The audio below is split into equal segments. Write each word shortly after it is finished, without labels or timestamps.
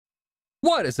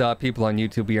What is up, people on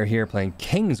YouTube? We are here playing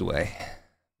Kingsway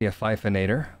via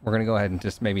Fifinator. We're going to go ahead and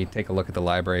just maybe take a look at the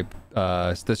library,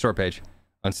 the store page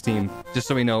on Steam, just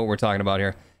so we know what we're talking about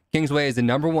here. Kingsway is the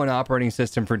 #1 operating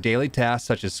system for daily tasks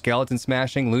such as skeleton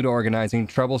smashing, loot organizing,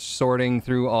 trouble sorting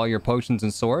through all your potions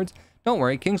and swords. Don't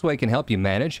worry, Kingsway can help you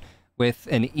manage. With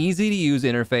an easy-to-use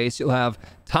interface, you'll have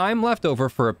time left over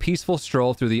for a peaceful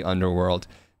stroll through the underworld.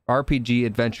 RPG,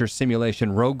 adventure,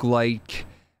 simulation, roguelike,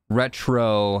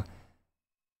 retro,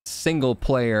 single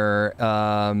player.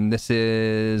 This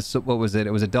is, what was it?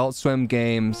 It was Adult Swim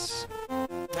Games.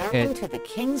 Welcome to the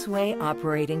Kingsway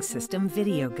Operating System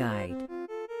video guide.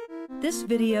 This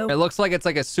video... It looks like it's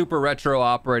like a super retro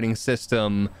operating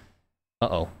system.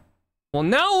 Uh-oh. Well,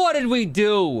 now what did we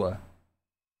do?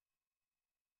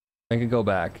 I can go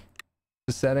back.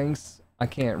 The settings, I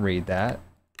can't read that.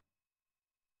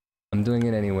 I'm doing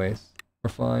it anyways. We're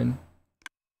fine.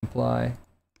 Apply.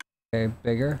 Okay,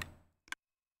 bigger.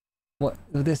 What?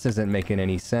 This isn't making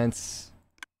any sense.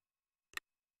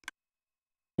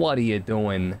 What are you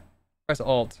doing? Press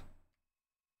Alt.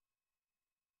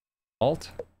 Alt?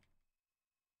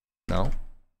 No.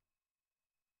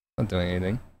 Not doing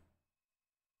anything.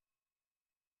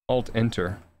 Alt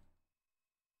Enter.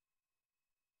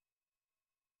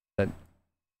 That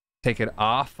take it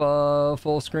off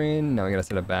full screen? Now we gotta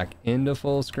set it back into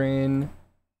full screen.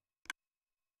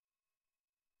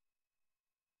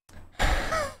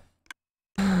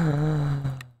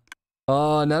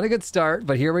 Oh, not a good start,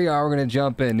 but here we are. We're gonna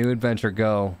jump in. New adventure,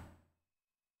 go.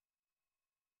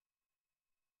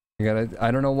 You gotta.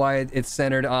 I don't know why it's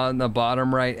centered on the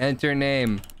bottom right. Enter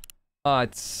name.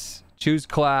 It's choose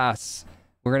class.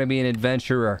 We're gonna be an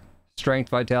adventurer. Strength,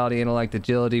 vitality, intellect,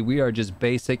 agility. We are just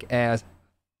basic as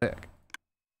thick.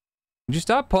 Would you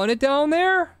stop putting it down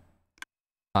there?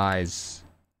 Eyes.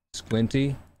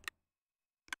 Squinty.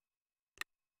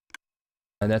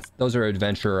 And those are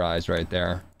adventurer eyes right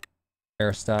there.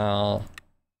 Hairstyle.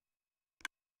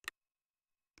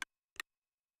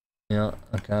 Yeah,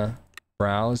 okay.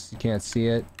 Brows, you can't see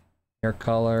it. Hair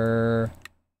color.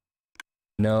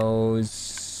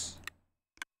 Nose.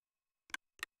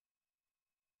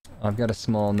 I've got a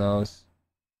small nose.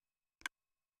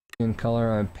 Skin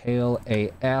color, I'm pale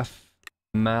AF.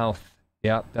 Mouth.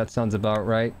 Yep, that sounds about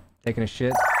right. Taking a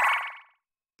shit.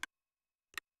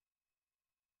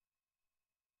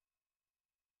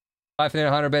 $5 for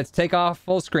 100 bits. Take off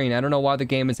full screen. I don't know why the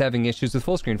game is having issues with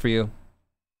full screen for you.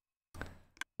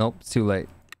 Nope, it's too late.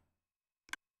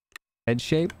 Head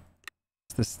shape?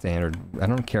 It's the standard. I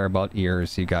don't care about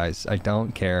ears, you guys. I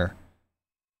don't care.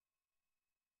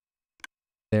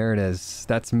 There it is.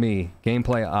 That's me.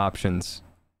 Gameplay options.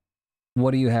 What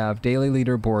do you have? Daily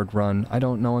leaderboard run. I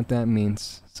don't know what that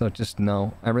means. So just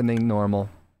no. Everything normal.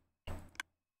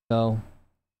 So...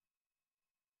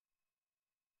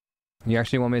 You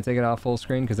actually want me to take it off full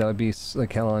screen? Because that would be,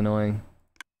 like, hella annoying.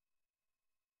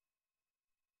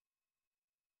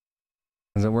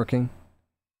 Is it working?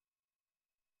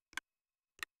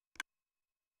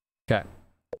 Okay.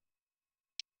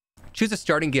 Choose a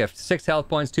starting gift. 6 health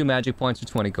points, 2 magic points, or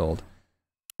 20 gold.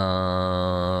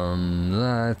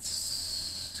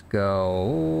 Let's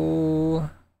go...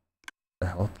 The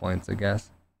health points, I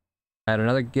guess. Add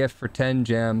another gift for 10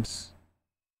 gems.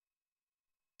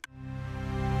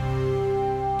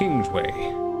 Kingsway.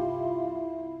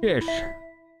 Yes.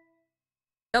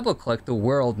 Double-click the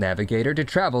World Navigator to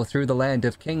travel through the land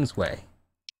of Kingsway.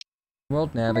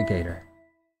 World Navigator.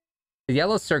 The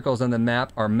yellow circles on the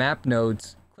map are map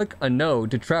nodes. Click a node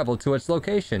to travel to its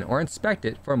location or inspect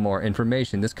it for more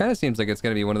information. This kind of seems like it's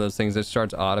going to be one of those things that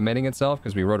starts automating itself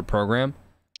because we wrote a program.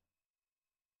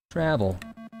 Travel.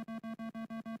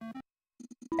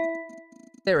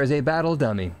 There is a battle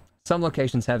dummy. Some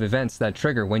locations have events that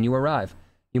trigger when you arrive.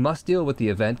 You must deal with the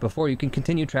event before you can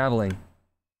continue traveling.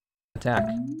 Attack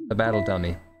the battle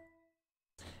dummy.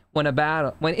 When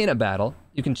in a battle,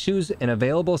 you can choose an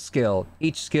available skill.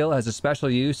 Each skill has a special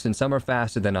use and some are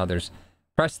faster than others.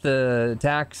 Press the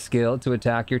attack skill to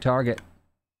attack your target.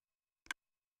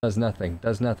 Does nothing.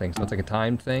 Does nothing. So it's like a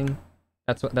timed thing.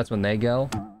 That's when they go.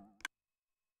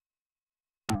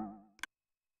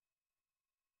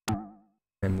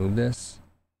 And move this.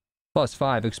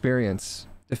 +5 experience.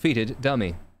 Defeated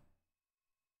dummy.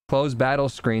 Close battle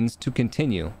screens to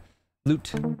continue.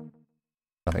 Loot.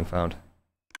 Nothing found.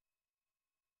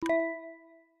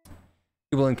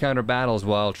 You will encounter battles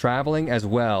while traveling as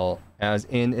well as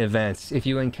in events. If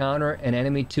you encounter an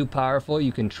enemy too powerful,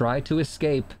 you can try to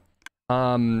escape.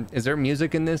 Is there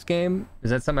music in this game?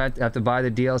 Is that something I have to buy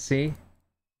the DLC?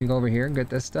 You go over here and get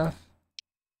this stuff.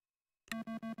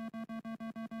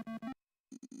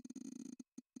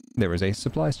 There was a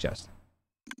supplies chest.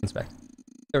 Inspect.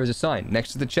 There is a sign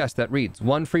next to the chest that reads,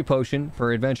 1 free potion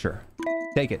per adventure.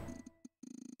 Take it.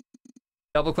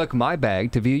 Double-click My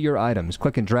Bag to view your items.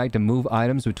 Click and drag to move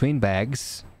items between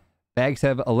bags. Bags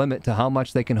have a limit to how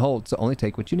much they can hold, so only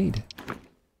take what you need.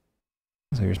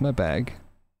 So here's my bag.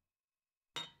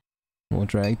 We'll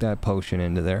drag that potion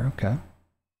into there, okay.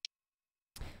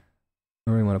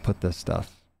 Where do we want to put this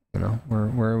stuff? You know,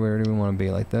 where do we want to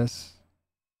be? Like this?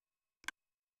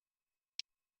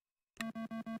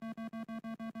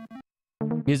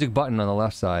 Music button on the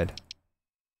left side.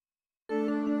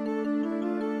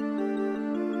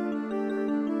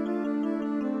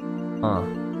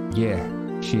 Yeah,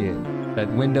 shit.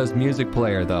 That Windows music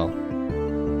player, though.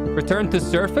 Return to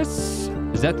Surface?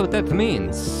 Is that what that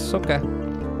means? Okay.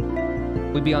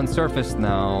 We'd be on Surface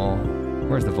now.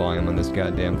 Where's the volume on this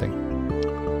goddamn thing?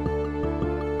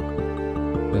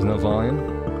 There's no volume?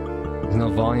 There's no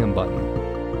volume button.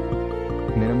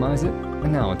 Minimize it?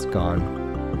 And now it's gone.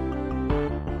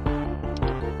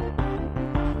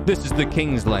 This is the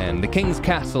King's Land. The King's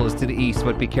Castle is to the east,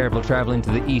 but be careful traveling to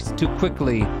the east too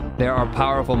quickly. There are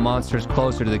powerful monsters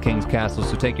closer to the King's Castle,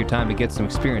 so take your time to get some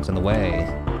experience on the way.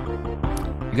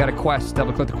 You got a quest.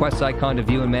 Double-click the quest icon to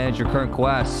view and manage your current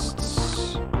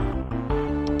quests.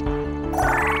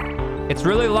 It's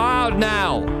really loud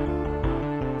now!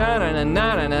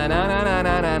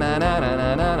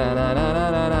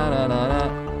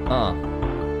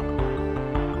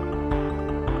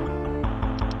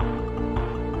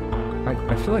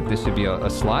 I feel like this should be a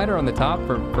slider on the top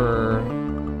for...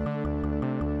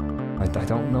 I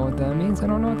don't know what that means. I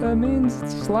don't know what that means.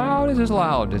 It's just loud. It's just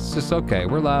loud. It's just okay.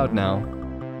 We're loud now.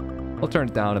 We'll turn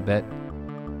it down a bit.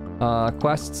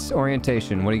 Quests,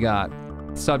 orientation. What do you got?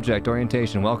 Subject,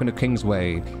 orientation. Welcome to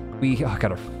Kingsway. We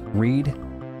gotta read.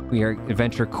 We are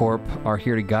Adventure Corp, are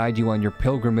here to guide you on your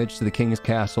pilgrimage to the King's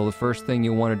Castle. The first thing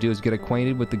you'll want to do is get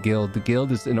acquainted with the Guild. The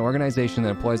Guild is an organization that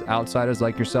employs outsiders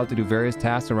like yourself to do various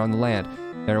tasks around the land.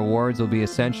 Their rewards will be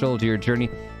essential to your journey.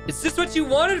 Is this what you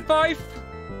wanted, Fife?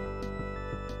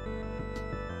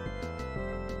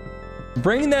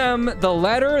 Bring them the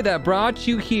letter that brought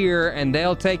you here, and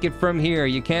they'll take it from here.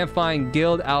 You can't find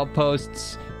Guild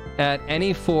outposts at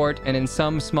any fort and in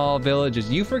some small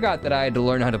villages. You forgot that I had to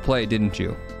learn how to play, didn't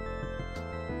you?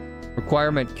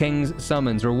 Requirement, King's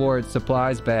Summons, Rewards,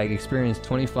 Supplies Bag, Experience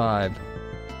 25.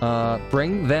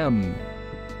 Bring them.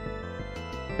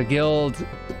 The Guild.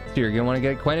 Here, you're gonna want to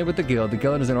get acquainted with the Guild. The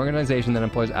Guild is an organization that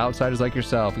employs outsiders like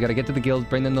yourself. You gotta get to the Guild,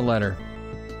 bring them the letter.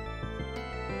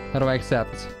 How do I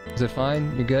accept? Is it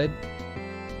fine? You good?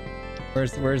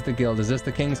 Where's the Guild? Is this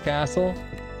the King's Castle?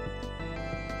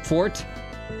 Fort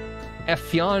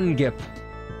Efyongip.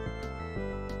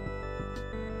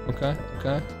 Okay.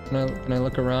 Can I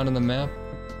look around on the map?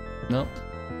 No.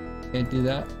 Can't do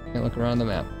that. Can't look around the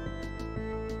map.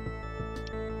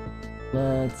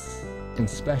 Let's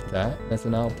inspect that. That's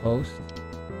an outpost.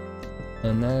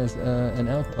 And that is an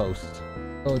outpost.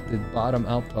 Go at the bottom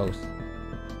outpost.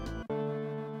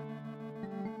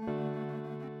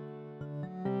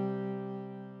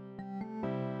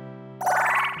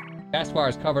 Taskbar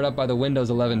is covered up by the Windows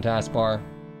 11 taskbar.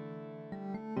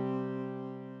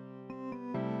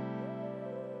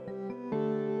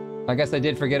 I guess I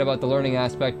did forget about the learning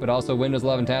aspect, but also Windows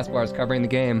 11 taskbar is covering the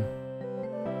game.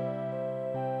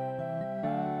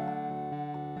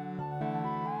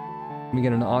 Let me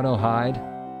get an auto hide.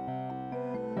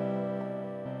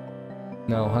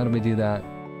 No, how do we do that?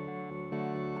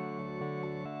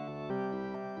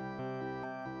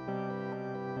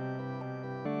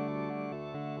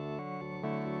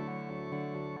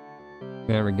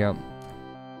 There we go.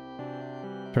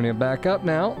 Turning it back up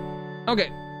now. Okay.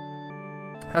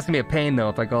 That's gonna be a pain though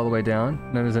if I go all the way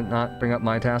down. Now does it not bring up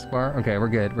my taskbar? Okay, we're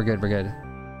good.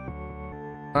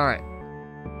 Alright.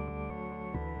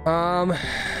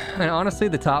 And honestly,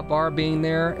 the top bar being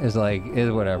there is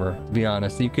whatever. To be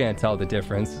honest, you can't tell the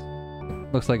difference.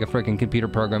 Looks like a freaking computer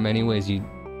program anyways, you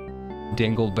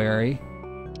dingleberry.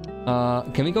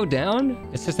 Can we go down?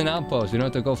 It's just an outpost. We don't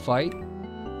have to go fight.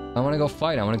 I want to go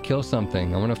fight. I want to kill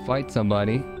something. I want to fight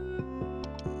somebody.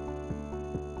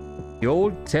 The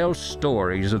old tell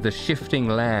stories of the shifting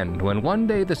land, when one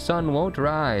day the sun won't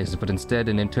rise, but instead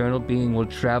an eternal being will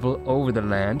travel over the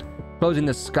land, closing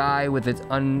the sky with its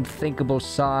unthinkable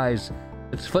size.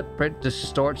 Its footprint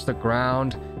distorts the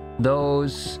ground.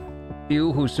 Those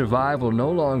few who survive will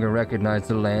no longer recognize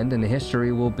the land, and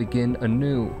history will begin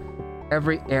anew.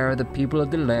 Every era, the people of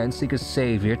the land seek a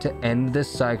savior to end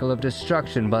this cycle of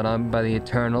destruction by the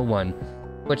Eternal One,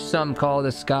 which some call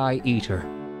the Sky Eater.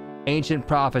 Ancient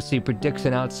prophecy predicts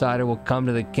an outsider will come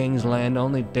to the King's Land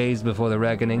only days before the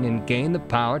reckoning and gain the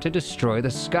power to destroy the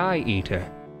Sky Eater.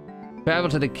 Travel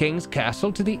to the king's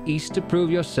castle to the east to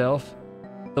prove yourself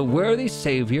the worthy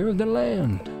savior of the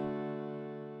land.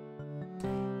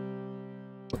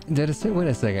 Did it say? Wait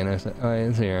a second. Oh,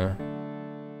 it's here.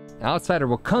 Outsider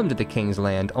will come to the king's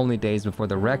land only days before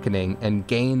the reckoning and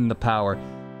gain the power.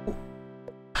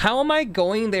 How am I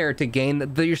going there to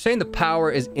gain you're saying the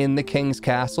power is in the king's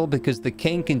castle because the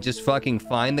king can just fucking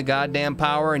find the goddamn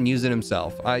power and use it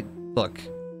himself. Look.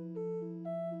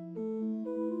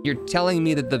 You're telling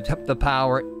me that the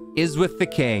power is with the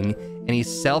king and he's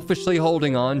selfishly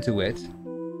holding on to it,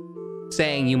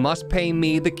 saying you must pay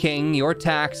me, the king, your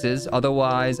taxes,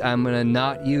 otherwise I'm gonna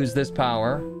not use this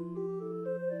power.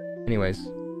 Anyways.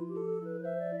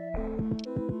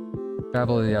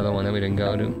 Travel to the other one that we didn't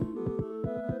go to.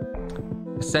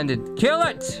 Ascended. Kill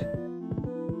it!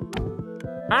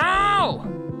 Ow!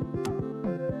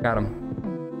 Got him.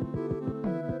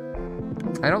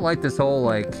 I don't like this whole,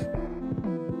 like,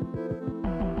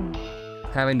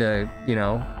 having to, you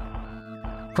know,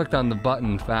 click on the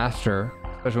button faster,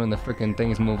 especially when the freaking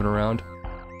thing's moving around.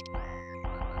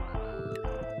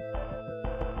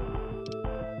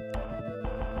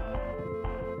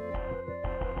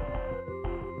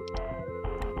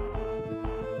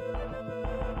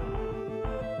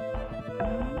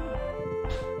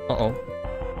 Uh-oh.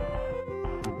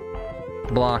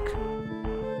 Block.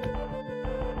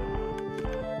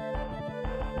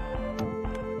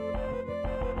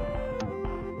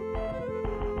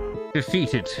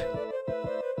 Defeated.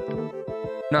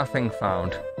 Nothing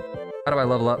found. How do I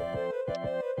level up?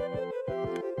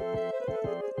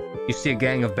 You see a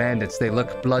gang of bandits. They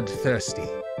look bloodthirsty.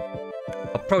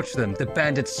 Approach them. The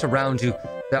bandits surround you.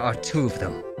 There are 2 of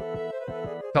them.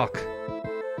 Talk.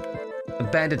 The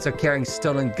bandits are carrying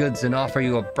stolen goods and offer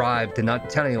you a bribe to not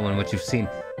tell anyone what you've seen.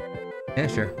 Yeah,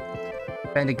 sure.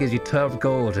 Bandit gives you 12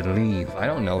 gold and leave. I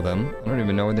don't know them. I don't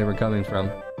even know where they were coming from.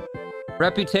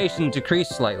 Reputation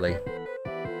decreased slightly.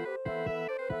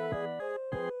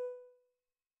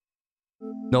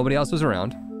 Nobody else was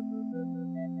around.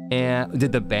 And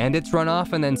did the bandits run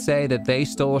off and then say that they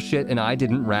stole shit and I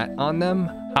didn't rat on them?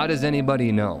 How does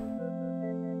anybody know?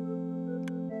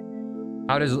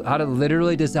 How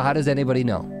does anybody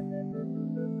know?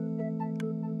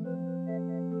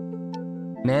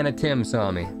 Nana Tim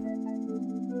saw me.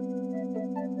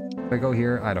 If I go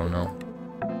here, I don't know.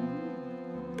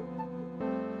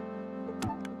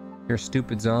 You're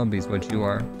stupid zombies, what you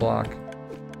are. Block.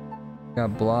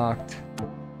 Got blocked.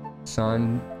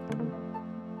 Son.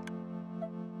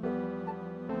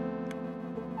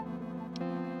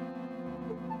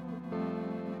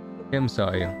 Tim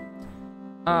saw you.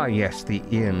 Ah, yes, the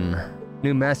inn.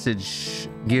 New message.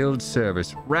 Guild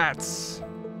service. Rats!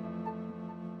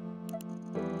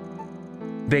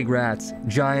 Big rats.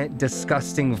 Giant,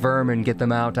 disgusting vermin. Get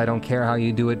them out. I don't care how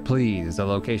you do it, please. A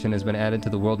location has been added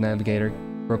to the World Navigator.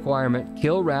 Requirement.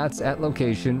 Kill rats at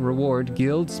location. Reward.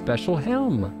 Guild special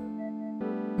helm.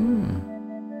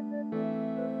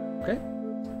 Okay.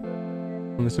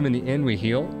 I'm assuming the inn we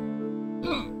heal.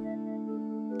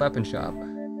 Weapon shop.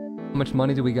 How much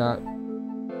money do we got?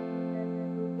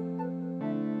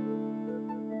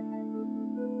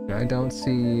 I don't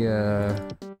see,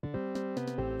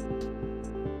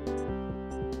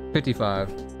 55.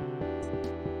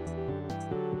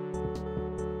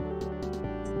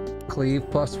 Cleave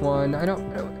 +1. I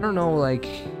don't know, like,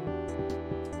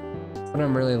 what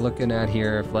I'm really looking at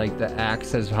here, if, like, the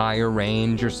axe has higher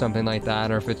range or something like that,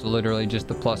 or if it's literally just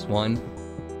the +1.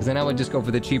 Because then I would just go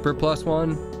for the cheaper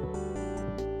 +1.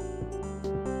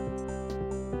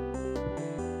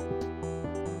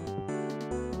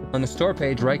 On the store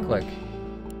page, right-click.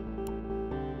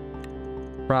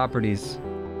 Properties.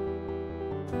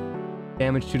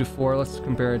 Damage 2 to 4. Let's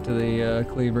compare it to the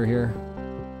cleaver here.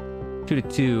 2 to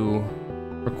 2.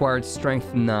 Required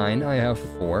strength 9. I have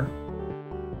 4.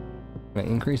 Can I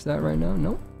increase that right now?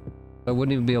 Nope. I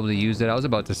wouldn't even be able to use it. I was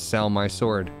about to sell my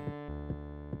sword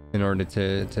in order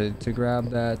to grab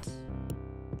that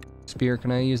spear.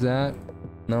 Can I use that?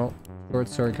 No. Short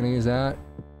sword. Can I use that?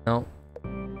 No.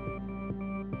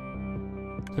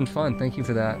 It's been fun. Thank you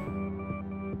for that.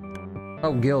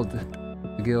 Oh, guild.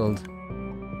 The guild.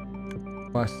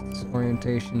 Quests,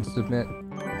 orientation, submit.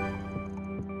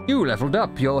 You leveled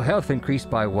up. Your health increased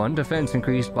by 1, defense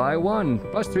increased by 1,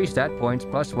 +3 stat points,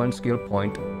 +1 skill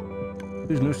point.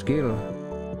 Choose new skill.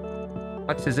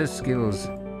 What is this skills?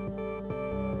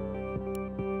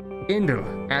 Kindle.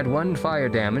 Add 1 fire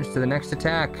damage to the next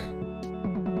attack.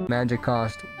 Magic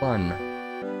cost 1.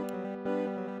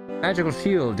 Magical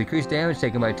shield. Decrease damage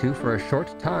taken by 2 for a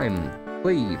short time.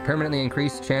 Flee. Permanently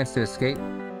increase chance to escape.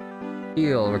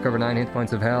 Heal. Recover 9 hit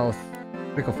points of health.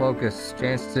 Critical focus.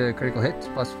 Chance to critical hit,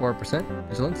 plus 4%.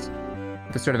 Vigilance.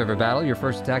 At the start of every battle, your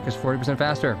first attack is 40%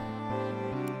 faster.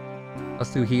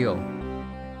 Plus 2 heal.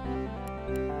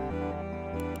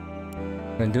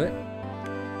 Gonna do it?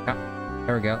 Yeah.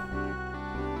 There we go.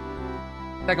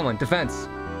 Second one, defense.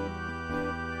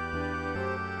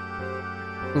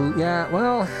 Ooh, yeah,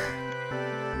 well...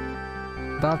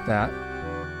 About that.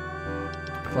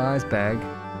 Flies bag.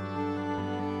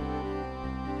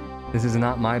 This is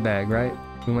not my bag, right?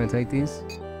 You want to take these?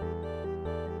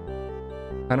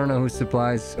 I don't know who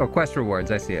supplies... Oh, quest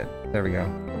rewards. I see it. There we go.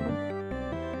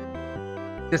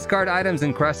 Discard items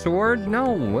in quest reward?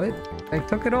 No, what? I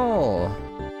took it all.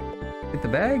 Get the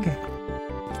bag?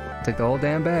 Take the whole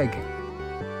damn bag.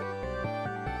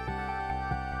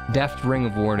 Deft Ring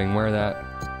of Warding. Wear that.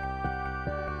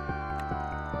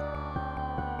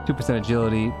 2%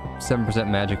 agility, 7%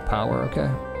 magic power. Okay.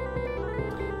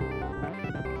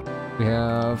 We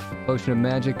have Potion of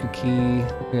Magic, a key.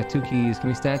 We have 2 keys. Can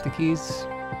we stack the keys?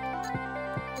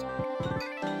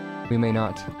 We may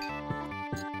not.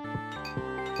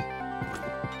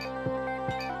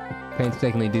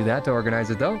 Painstakingly do that to organize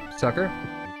it though, sucker.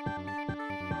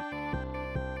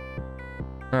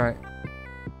 Alright.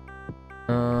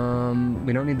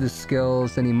 We don't need the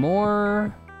skills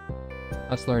anymore.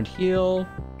 Let's learn heal.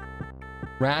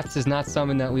 Rats is not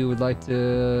something that we would like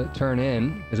to turn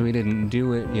in, because we didn't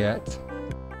do it yet.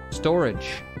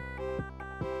 Storage.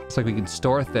 It's like we can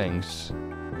store things.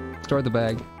 Store the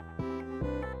bag.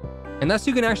 Unless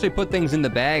you can actually put things in the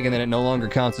bag and then it no longer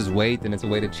counts as weight, then it's a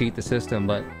way to cheat the system,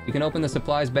 but you can open the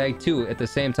supplies bag too at the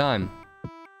same time.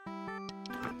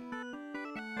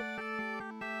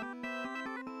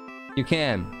 You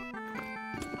can.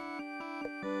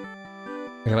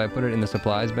 If I put it in the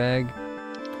supplies bag...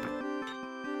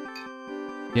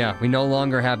 Yeah, we no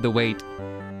longer have the weight.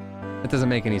 That doesn't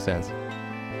make any sense.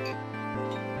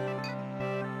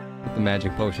 Put the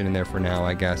magic potion in there for now,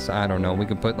 I guess. I don't know. We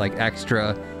could put, like,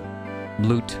 extra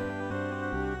loot.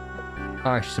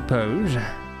 I suppose.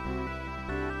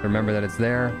 Remember that it's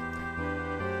there.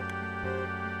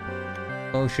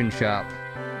 Potion shop.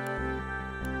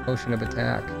 Potion of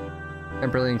attack.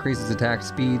 Temporarily increases attack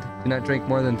speed. Do not drink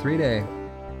more than 3 days.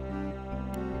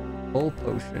 Full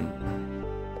potion.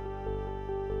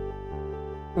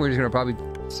 We're just gonna probably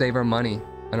save our money.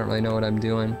 I don't really know what I'm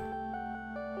doing.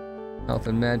 Health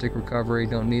and magic recovery,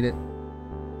 don't need it.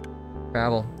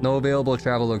 Travel. No available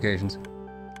travel locations.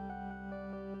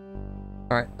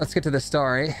 Alright, let's get to the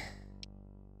story.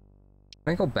 Can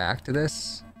I go back to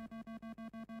this?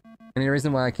 Any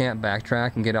reason why I can't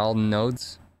backtrack and get all the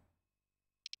nodes?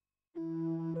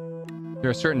 Is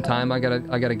there a certain time I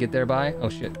gotta get there by? Oh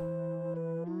shit.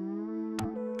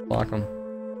 Block them.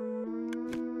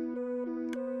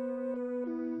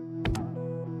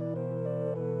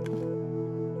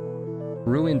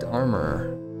 Ruined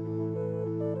armor.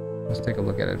 Let's take a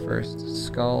look at it first.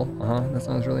 Skull. That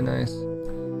sounds really nice.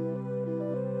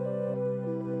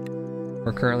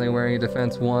 We're currently wearing a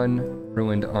defense 1.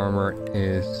 Ruined armor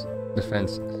is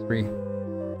defense 3.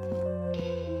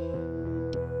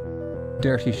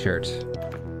 Dirty shirt.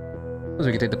 Suppose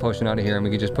we could take the potion out of here and we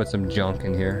could just put some junk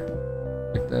in here.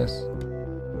 Like this.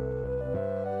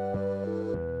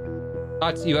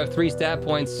 You have 3 stat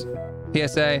points.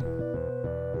 PSA.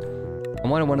 I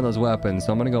wanted one of those weapons,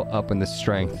 so I'm gonna go up in the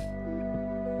strength.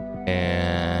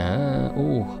 And...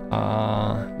 ooh,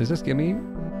 does this give me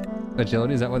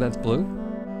agility? Is that why that's blue?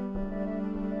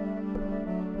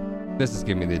 This is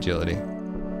giving me the agility.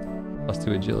 Plus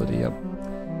 2 agility, yep.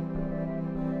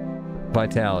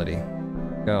 Vitality.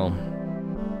 Go.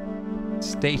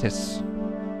 Status.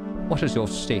 What is your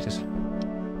status?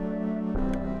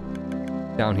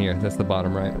 Down here, that's the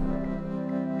bottom right.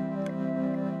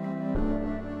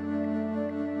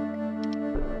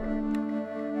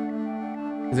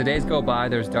 As the days go by,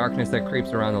 there's darkness that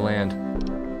creeps around the land.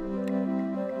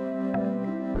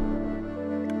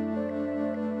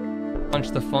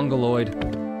 Punch the fungaloid.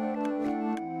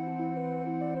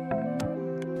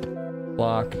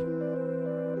 Block.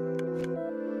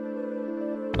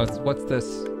 What's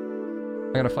this?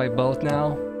 I gotta fight both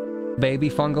now? Baby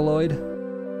fungaloid?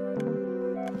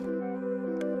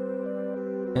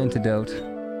 Antidote.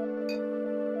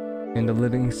 And a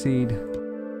living seed.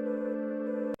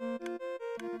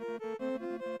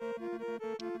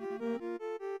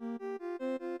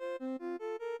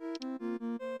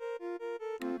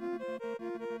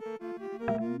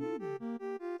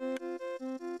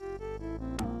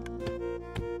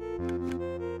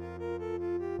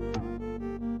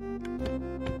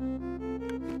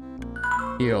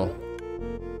 Heal.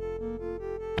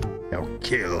 Now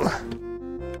kill.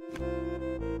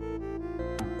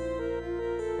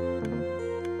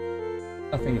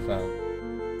 Nothing found.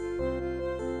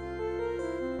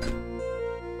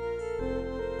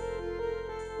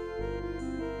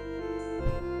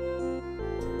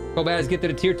 Go Baz, get to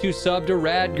the tier 2 sub to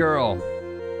Rad Girl.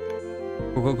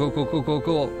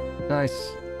 Cool.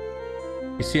 Nice.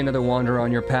 You see another wanderer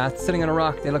on your path, sitting on a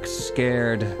rock. They look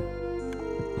scared.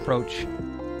 Approach.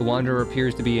 The wanderer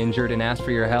appears to be injured and asks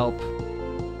for your help.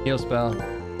 Heal spell.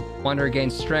 Wanderer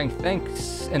gains strength.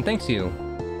 Thanks you.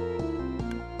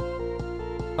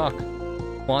 Talk.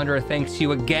 Wanderer thanks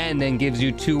you again and gives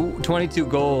you 22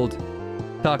 gold.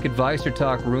 Talk advice or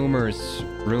talk rumors?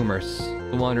 Rumors.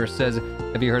 The wanderer says,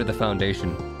 have you heard of the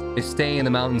Foundation? They stay in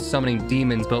the mountains summoning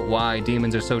demons, but why?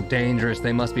 Demons are so dangerous,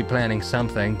 they must be planning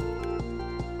something.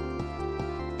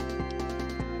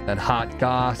 That hot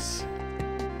goss.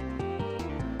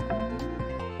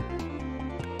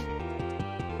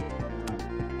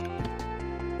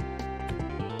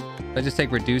 I just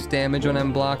take reduced damage when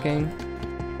I'm blocking.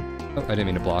 Oh, I didn't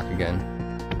mean to block again.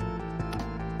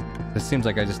 It seems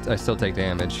like I still take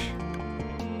damage.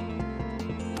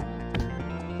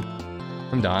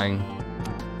 I'm dying.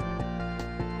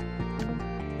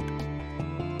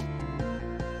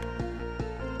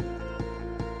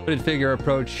 Hooded figure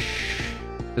approach.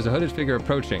 There's a hooded figure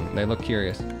approaching. They look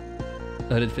curious. The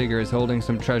hooded figure is holding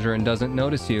some treasure and doesn't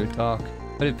notice you. Talk.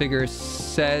 Hooded figure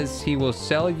says he will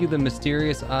sell you the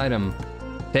mysterious item.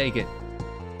 Take it.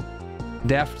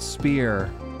 Deft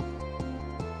spear.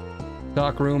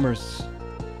 Talk rumors.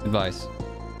 Advice.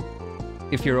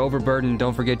 If you're overburdened,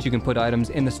 don't forget you can put items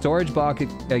in the storage box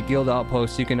at guild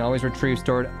outposts. You can always retrieve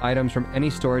stored items from any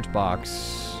storage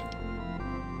box.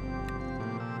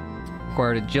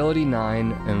 Acquired agility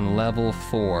 9 and level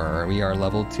 4. We are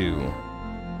level 2.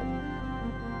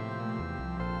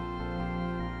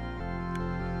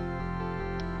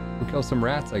 We'll kill some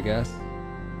rats, I guess.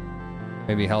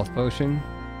 Maybe health potion.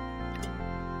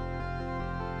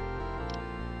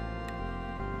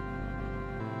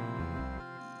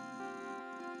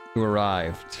 You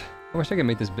arrived. I wish I could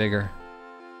make this bigger.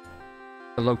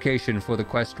 The location for the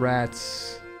quest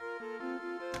rats.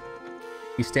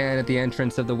 You stand at the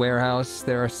entrance of the warehouse.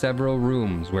 There are several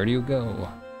rooms. Where do you go?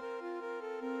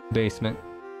 Basement.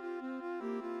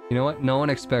 You know what? No one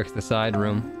expects the side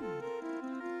room.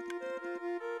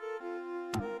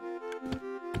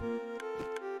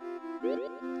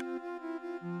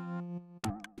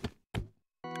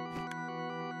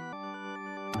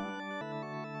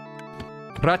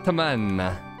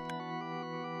 Rataman.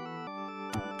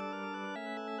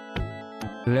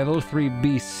 Level 3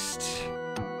 beast.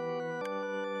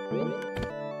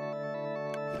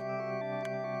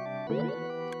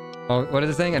 Oh, what is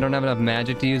it saying? I don't have enough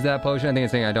magic to use that potion? I think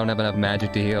it's saying I don't have enough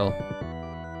magic to heal.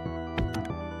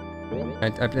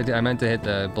 I meant to hit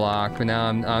the block, but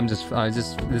now this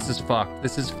is fucked.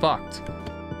 This is fucked.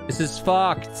 This is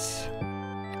fucked.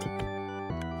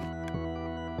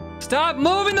 Stop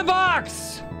moving the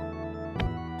box!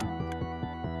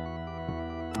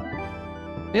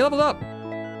 He leveled up.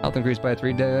 Health increased by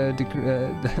 3.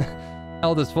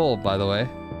 Health is full, by the way.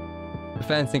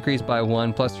 Defense increased by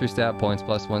 1, plus 3 stat points,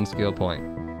 plus 1 skill point.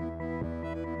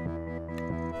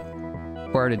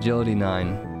 Acquired agility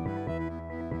 9.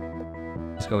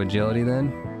 Let's go agility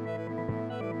then.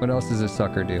 What else does this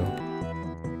sucker do?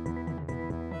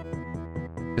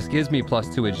 This gives me plus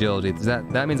 2 agility.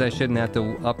 That means I shouldn't have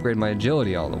to upgrade my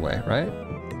agility all the way, right?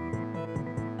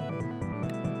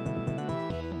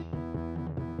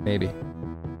 Maybe.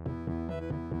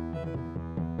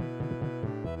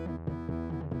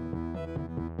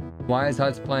 Why is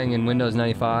HUD's playing in Windows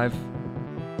 95?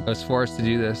 I was forced to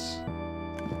do this.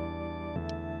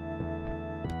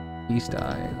 East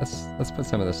Eye. Let's put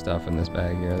some of the stuff in this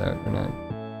bag here that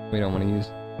we don't want to use.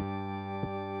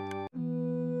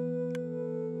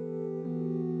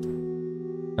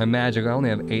 My magic, I only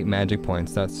have 8 magic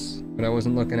points. That's what I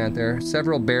wasn't looking at there.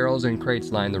 Several barrels and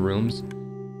crates line the rooms.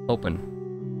 Open.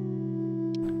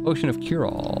 Potion of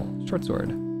Cure-All. Short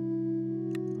sword.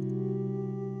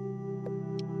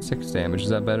 6 damage. Is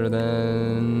that better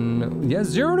than... Yeah,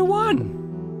 0 to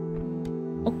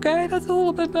 1. Okay, that's a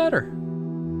little bit better.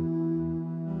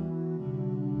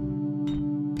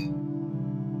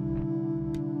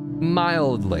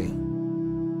 Mildly.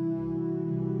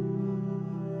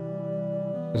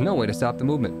 There's no way to stop the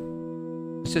movement.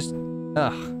 It's just...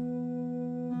 Ugh.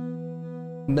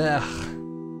 Ugh.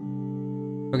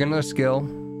 We'll get another skill.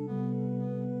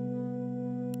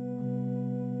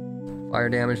 Fire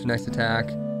damage, next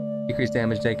attack. Decreased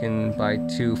damage taken by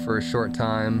 2 for a short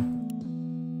time.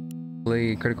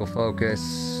 Critical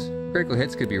focus. Critical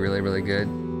hits could be really, really good.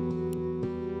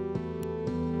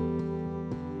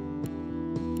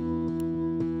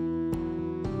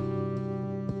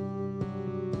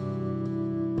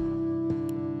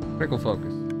 Critical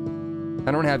focus.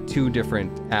 I don't have 2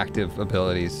 different active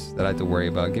abilities that I have to worry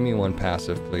about. Give me 1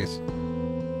 passive, please.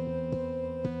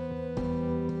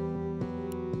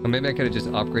 Or maybe I could have just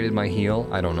upgraded my heal.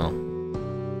 I don't know.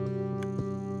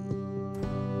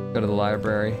 Go to the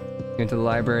library. Into the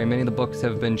library. Many of the books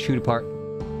have been chewed apart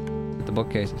with the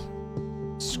bookcases.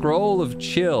 Scroll of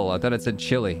Chill. I thought it said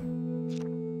chili.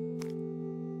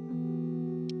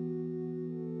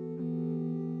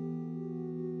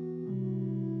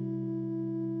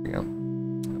 There we go.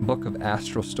 Book of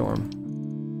Astral Storm.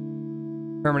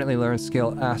 Permanently learn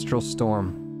skill Astral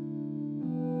Storm.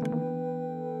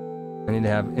 I need to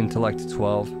have intellect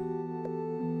 12.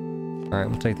 Alright,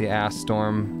 we'll take the Ass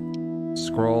Storm.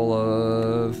 Scroll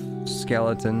of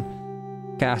Skeleton.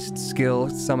 Cast skill,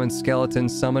 summon skeleton,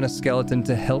 summon a skeleton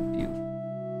to help you.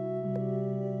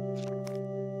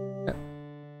 Yeah.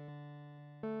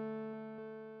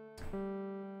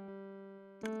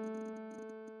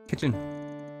 Kitchen.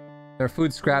 There are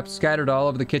food scraps scattered all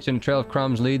over the kitchen. A trail of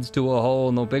crumbs leads to a hole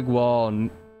in the big wall,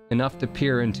 enough to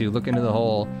peer into. Look into the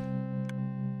hole.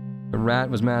 The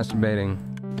rat was masturbating.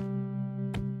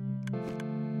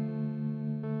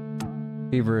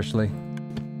 Feverishly.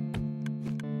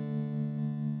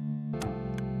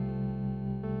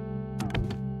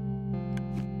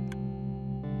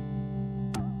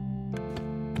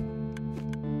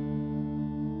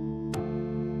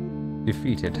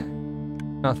 Defeated.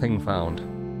 Nothing found.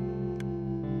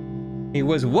 He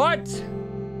was what?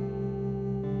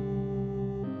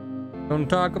 Don't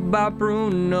talk about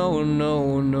Bruno,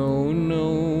 no, no,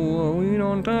 no. We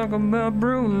don't talk about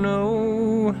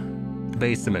Bruno.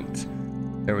 Basement.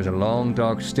 There was a long,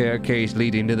 dark staircase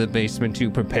leading to the basement.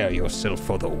 To prepare yourself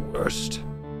for the worst.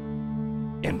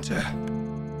 Enter.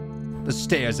 The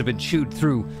stairs have been chewed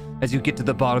through. As you get to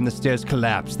the bottom, the stairs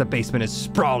collapse. The basement is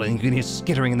sprawling. You can hear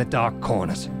skittering in the dark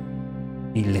corners.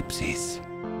 Ellipses.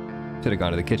 Should have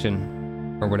gone to the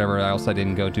kitchen. Or whatever else I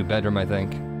didn't go to. Bedroom, I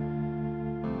think.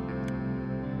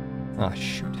 Ah,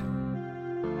 shoot.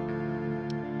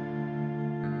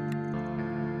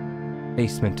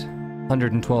 Basement.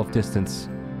 112 distance.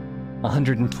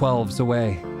 112's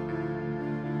away.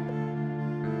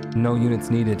 No units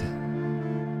needed.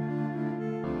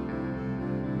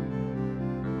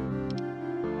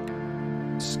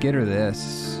 Skitter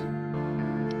this.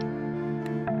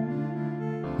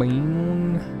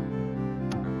 Boing.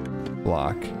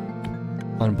 Block.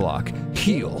 Unblock.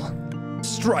 Heal.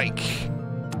 Strike.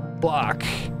 Block.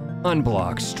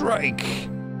 Unblock. Strike.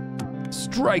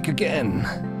 Strike again.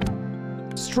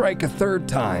 Strike a 3rd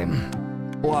time.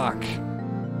 Block.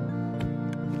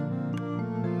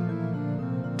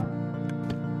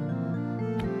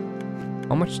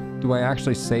 How much do I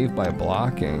actually save by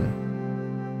blocking?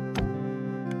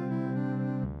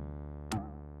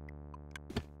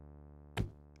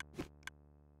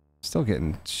 Still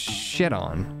getting shit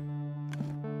on.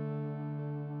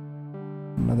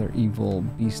 Another evil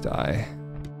beast eye.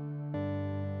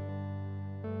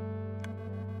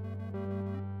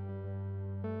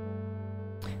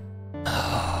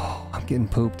 Oh, I'm getting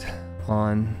pooped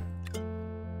on.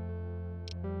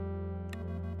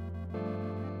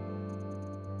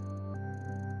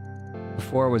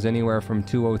 Before was anywhere from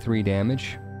 203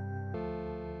 damage.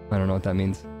 I don't know what that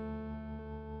means.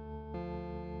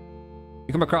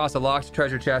 You come across a locked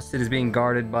treasure chest. It is being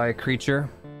guarded by a creature.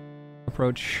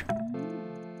 Approach.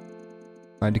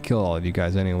 I had to kill all of you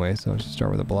guys anyway, so let's just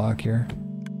start with a block here.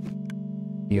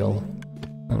 Heal.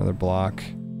 Another block.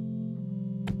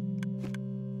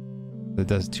 That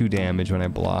does 2 damage when I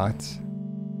blocked.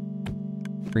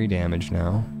 3 damage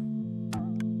now.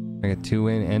 I get 2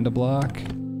 in and a block?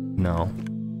 No.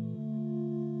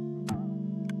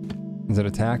 Is it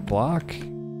attack block?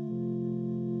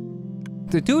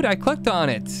 Dude, I clicked on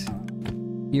it!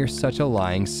 You're such a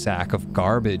lying sack of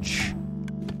garbage.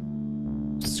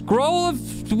 Scroll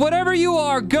of whatever you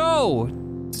are, go!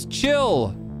 It's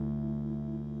chill.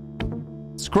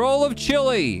 Scroll of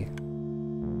chili.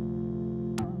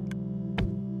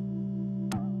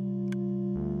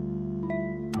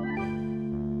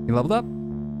 You leveled up?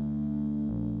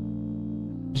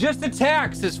 Just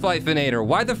attack, says Fifinator.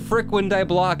 Why the frick wouldn't I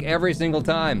block every single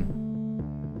time?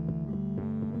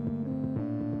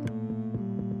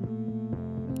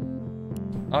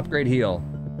 Upgrade heal.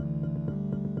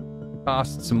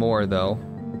 Costs more though.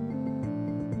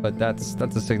 But that's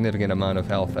a significant amount of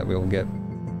health that we will get.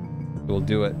 We'll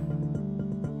do it.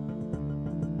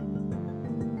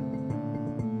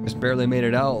 Just barely made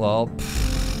it out, lol.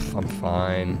 Pfft, I'm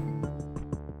fine.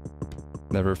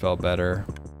 Never felt better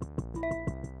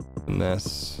than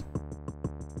this.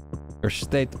 Your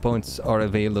state points are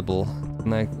available.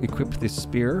 Can I equip this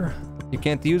spear? You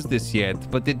can't use this yet,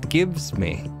 but it gives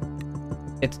me.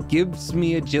 It gives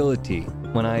me agility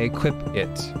when I equip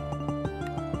it.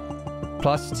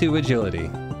 +2 agility.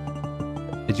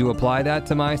 Did you apply that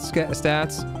to my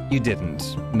stats? You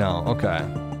didn't. No, okay.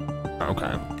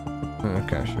 Okay.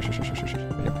 Okay, sure.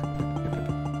 Yep.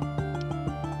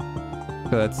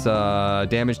 So that's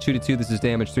damage 2 to 2. This is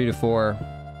damage 3 to 4.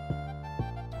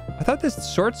 I thought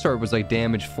this short sword was like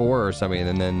damage 4 or something,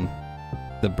 and then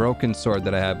the broken sword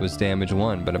that I had was damage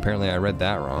 1, but apparently I read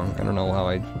that wrong. I don't know how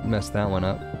I messed that one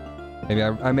up.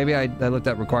 Maybe I looked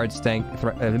at required strength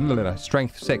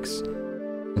 6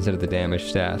 instead of the damage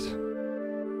stat.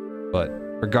 But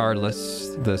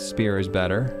regardless, the spear is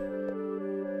better.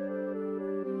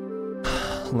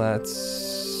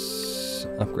 Let's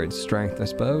upgrade strength, I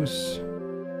suppose.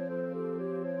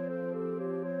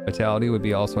 Vitality would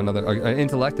be also another...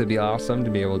 intellect would be awesome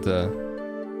to be able to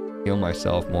heal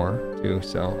myself more, too,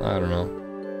 so I don't know.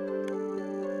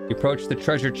 You approach the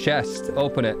treasure chest.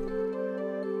 Open it.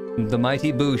 The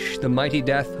mighty Boosh, the mighty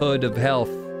death hood of health.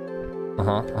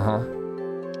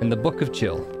 And the Book of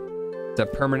Chill. It's a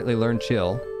permanently learned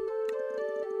chill.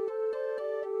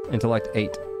 Intellect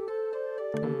 8.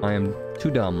 I am too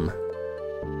dumb.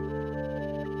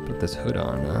 Put this hood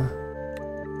on, huh?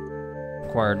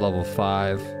 Acquired level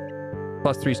 5.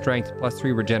 +3 strength,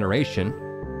 +3 regeneration.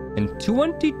 And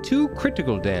 22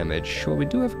 critical damage. Well, we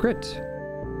do have crit.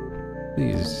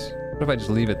 Please. What if I just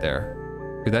leave it there?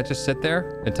 Could that just sit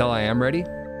there until I am ready?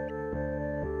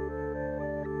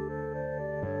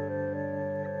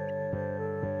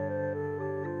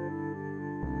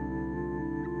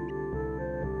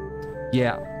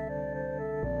 Yeah.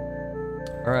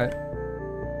 Alright.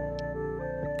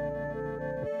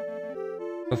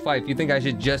 So Fife, you think I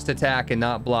should just attack and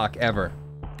not block ever?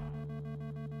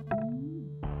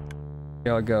 See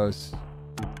how it goes.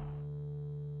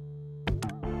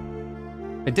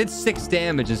 It did 6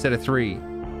 damage instead of 3.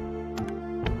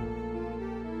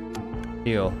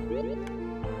 Heal.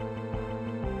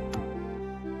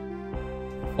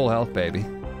 Full health, baby.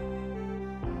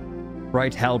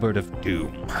 Right halberd of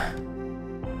doom.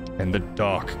 And the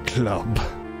dark club.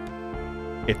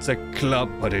 It's a club,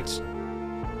 but it's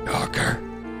darker.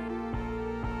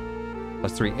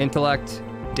 +3 intellect.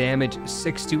 Damage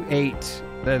 6 to 8.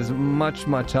 That is much,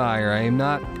 much higher. I am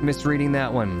not misreading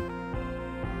that one.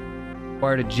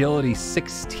 Acquired agility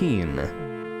 16.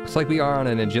 Looks like we are on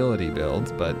an agility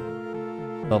build, but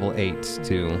level 8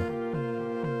 too.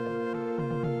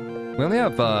 We only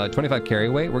have 25 carry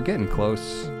weight. We're getting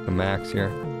close to max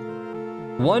here.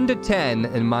 1 to 10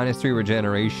 and -3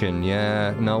 regeneration.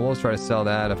 Yeah, no, we'll try to sell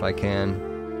that if I can.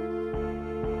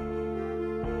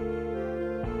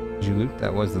 Did you loot?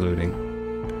 That was the looting.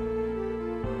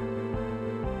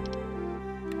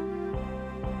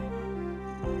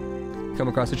 Come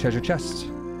across the treasure chest.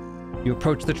 You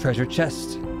approach the treasure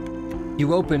chest.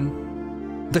 You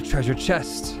open the treasure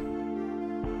chest.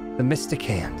 The mystic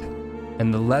hand.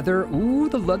 And the leather. Ooh,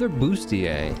 the leather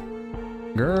bustier.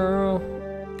 Girl.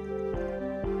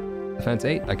 Defense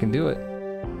 8. I can do it.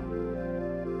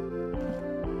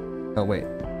 Oh, wait.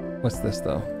 What's this,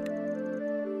 though?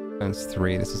 Defense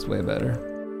 3. This is way better.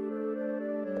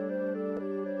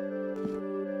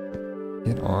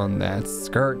 Get on that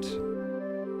skirt.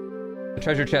 The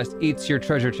treasure chest eats your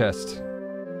treasure chest.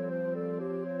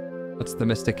 What's the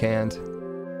mystic hand?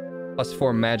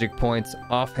 +4 magic points.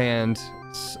 Offhand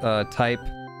type.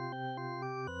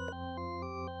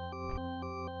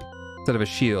 Instead of a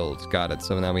shield. Got it.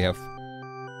 So now we have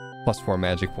 +4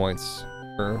 magic points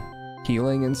for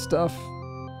healing and stuff.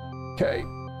 Okay.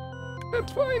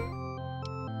 That's fine.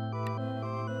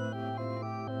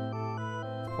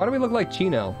 Why do we look like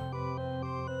Chino?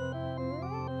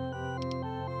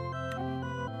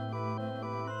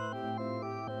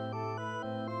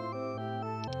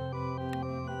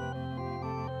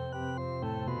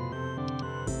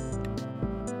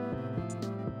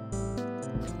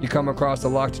 You come across a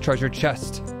locked treasure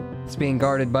chest. It's being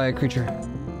guarded by a creature.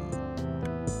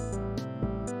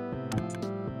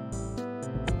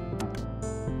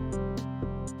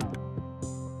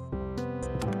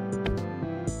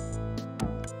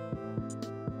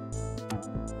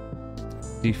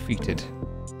 Defeated.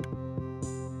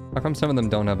 How come some of them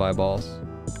don't have eyeballs?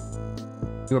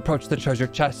 You approach the treasure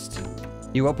chest.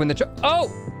 You open the Oh!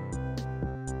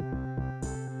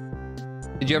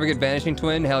 Did you ever get Vanishing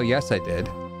Twin? Hell yes, I did.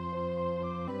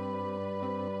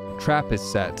 Trap is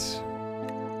set.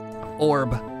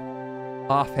 Orb.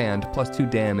 Offhand, +2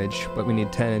 damage, but we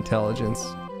need 10 intelligence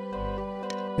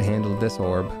to handle this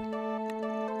orb.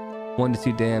 1 to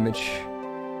 2 damage.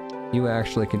 You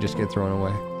actually can just get thrown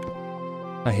away.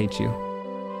 I hate you.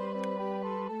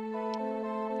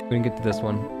 We didn't get to this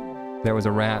one. There was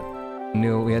a rat.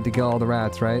 Knew we had to kill all the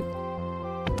rats, right?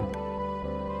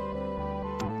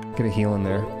 Get a heal in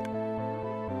there.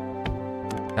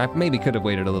 I maybe could have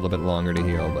waited a little bit longer to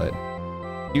heal, but...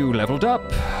 You leveled up!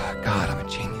 God, I'm a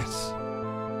genius.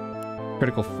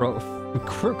 Critical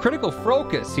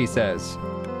focus, he says.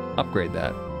 Upgrade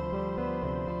that.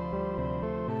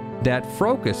 That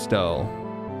focus, though.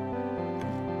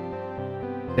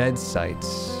 Dead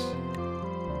sights.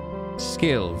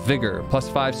 Skill, vigor,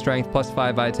 +5 strength,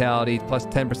 +5 vitality,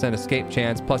 +10% escape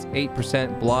chance,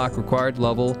 +8% block, required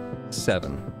level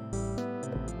 7.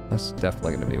 That's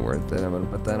definitely going to be worth it. I'm going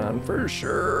to put that on for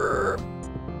sure.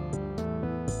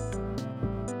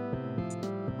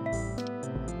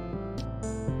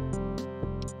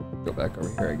 Go back over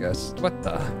here, I guess. What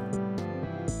the?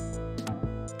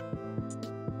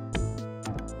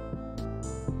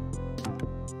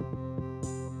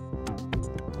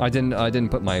 I didn't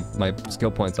put my skill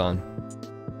points on.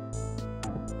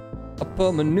 I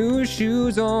put my new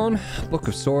shoes on. Book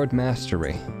of Sword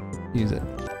Mastery. Use it.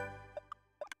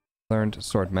 Learned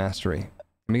Sword Mastery. Can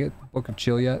we get Book of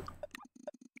Chill yet?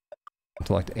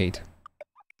 Select 8.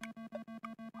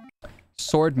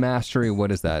 Sword Mastery,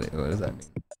 what is that? What does that mean?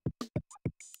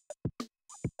 Is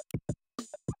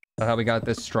that how we got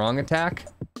this strong attack?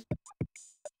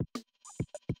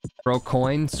 Throw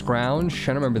coin, scrounge.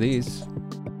 I don't remember these.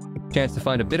 Chance to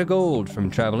find a bit of gold from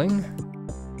traveling.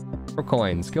 For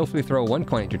coin. Skillfully throw 1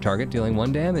 coin at your target, dealing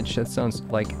 1 damage. That sounds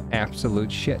like absolute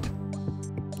shit.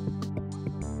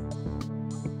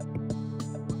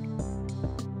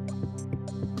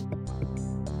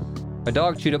 My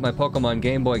dog chewed up my Pokemon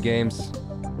Game Boy games.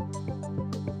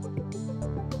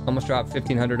 Almost dropped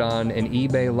 1,500 on an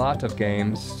eBay lot of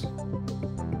games.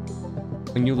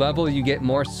 When you level, you get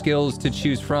more skills to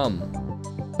choose from.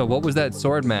 So what was that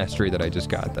sword mastery that I just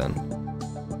got then?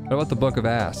 What about the Book of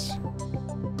Ass?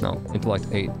 No, intellect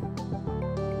 8.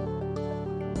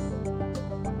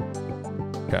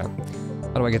 Okay.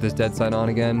 How do I get this dead sight on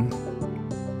again?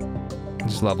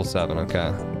 Just level 7,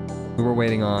 okay. We were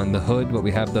waiting on the hood, but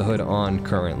we have the hood on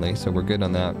currently, so we're good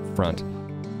on that front.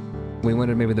 We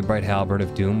wanted maybe the Bright Halberd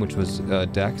of Doom, which was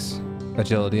Dex.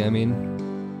 Agility, I mean.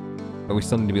 But we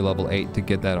still need to be level 8 to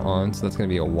get that on, so that's going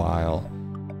to be a while.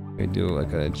 We do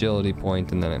like an agility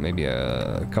point and then maybe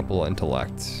a couple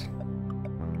intellect.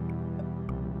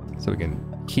 So we can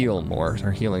heal more.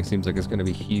 Our healing seems like it's going to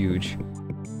be huge.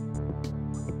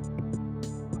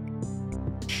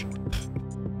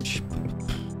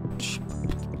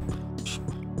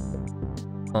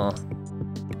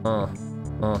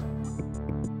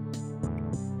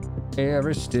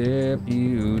 Every step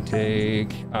you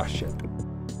take. Ah, shit.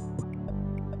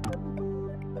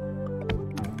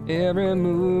 Every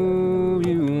move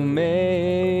you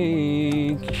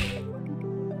make,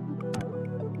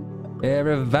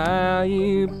 every vow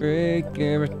you break,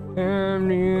 every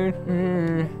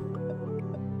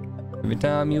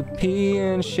time you pee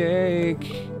and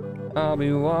shake, I'll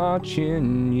be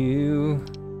watching you.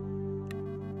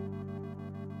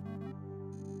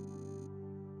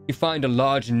 You find a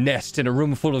large nest in a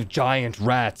room full of giant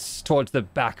rats. Towards the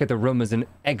back of the room is an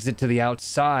exit to the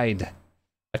outside.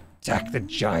 Attack the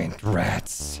giant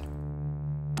rats.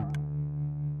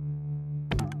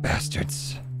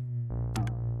 Bastards.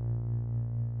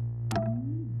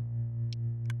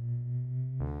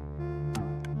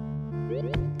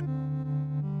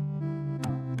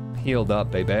 Healed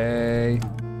up, baby.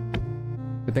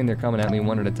 Good thing they're coming at me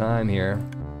one at a time here.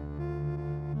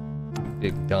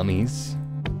 Big dummies.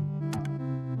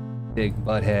 Big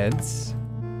butt heads.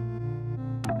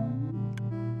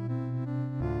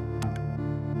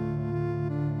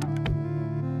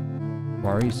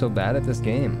 Why are you so bad at this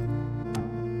game?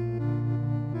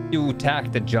 You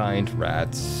attack the giant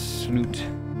rats. Loot.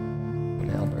 An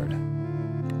halberd.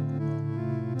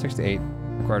 6 to 8.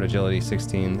 Required agility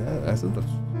 16. That's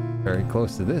very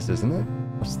close to this, isn't it?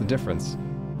 What's the difference?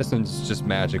 This one's just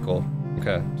magical.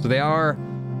 Okay. So they are...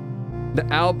 The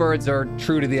Albirds are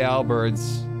true to the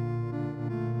Albirds.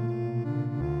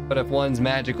 But if one's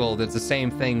magical, that's the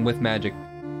same thing with magic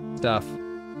stuff.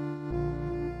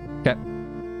 Okay.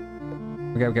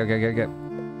 Okay.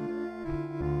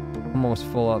 I'm almost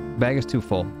full up. Bag is too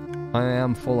full. I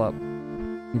am full up.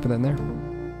 You put that in there?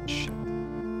 Shit.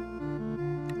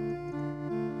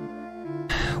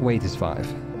 Weight is 5.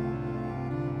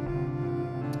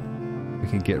 We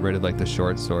can get rid of like the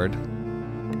short sword.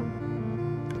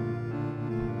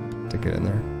 Stick it in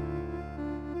there.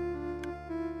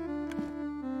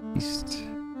 Beast.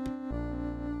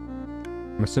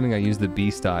 I'm assuming I used the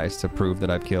beast eyes to prove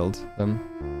that I've killed them.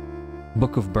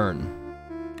 Book of Burn.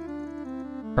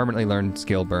 Permanently learned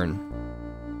skill burn.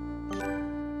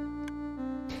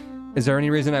 Is there any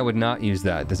reason I would not use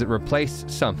that? Does it replace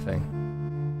something?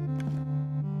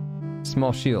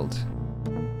 Small shield.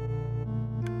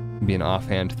 Be an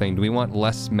offhand thing. Do we want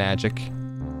less magic?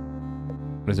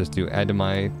 What does this do? Add to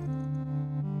my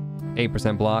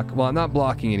 8% block. Well, I'm not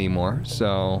blocking anymore,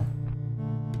 so...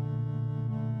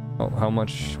 Oh, how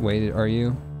much weight are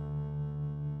you?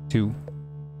 2.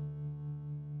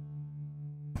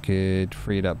 Could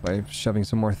free it up by shoving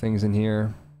some more things in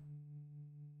here.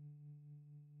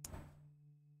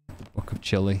 Book of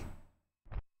Chili.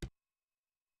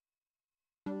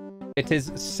 It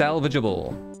is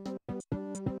salvageable.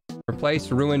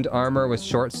 Replace ruined armor with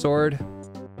short sword.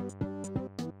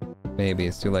 Maybe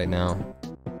it's too late now.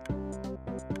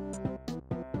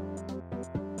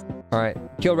 Alright,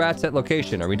 kill rats at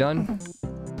location. Are we done?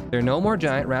 There are no more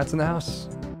giant rats in the house.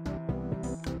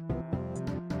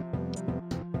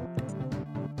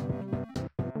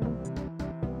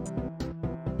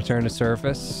 Return to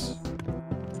surface.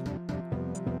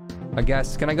 I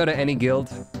guess. Can I go to any guild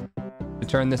to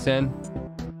turn this in?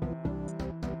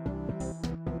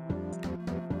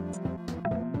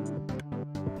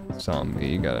 Zombie,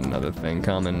 you got another thing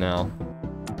coming now.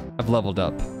 I've leveled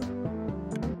up.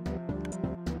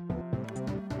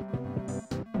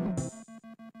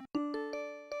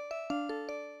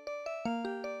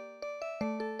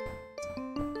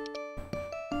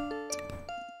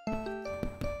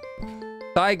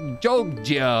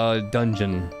 Jogja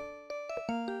dungeon.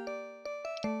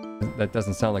 That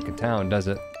doesn't sound like a town, does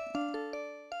it?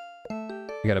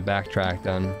 You gotta backtrack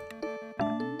then.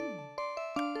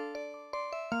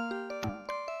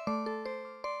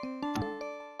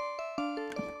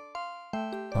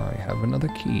 I have another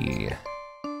key.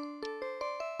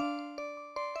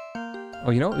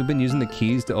 Oh, you know what? We've been using the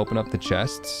keys to open up the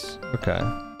chests? Okay.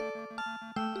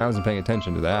 I wasn't paying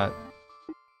attention to that.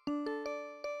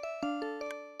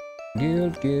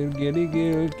 Guild, guild, gilly,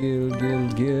 guild, guild,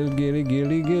 guild, guild, gilly,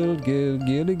 gilly, guild, guild,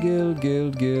 gilly, guild,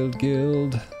 guild, guild,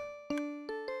 guild.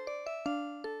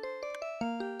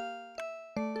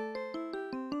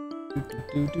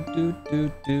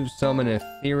 Summon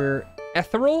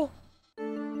ethereal?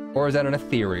 Or is that an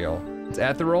ethereal? It's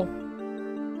ethereal?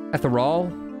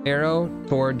 Ethereal arrow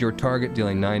toward your target,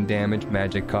 dealing 9 damage,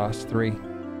 magic cost 3.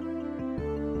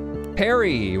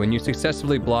 Parry. When you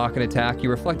successfully block an attack, you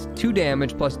reflect 2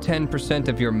 damage plus 10%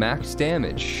 of your max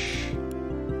damage.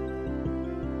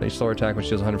 A slower attack which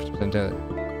deals 100% of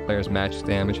the player's max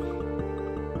damage.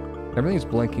 Everything's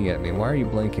blinking at me. Why are you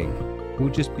blinking?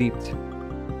 Who just beeped?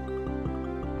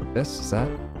 This? Is that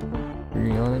what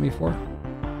you're yelling at me for?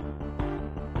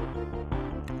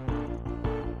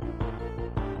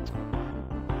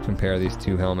 Compare these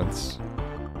two helmets.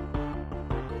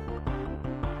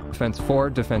 Defense 4,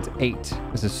 defense 8.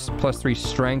 This is plus 3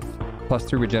 strength, plus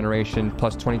 3 regeneration,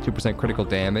 plus 22% critical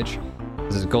damage.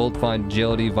 This is gold, fine,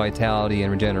 agility, vitality,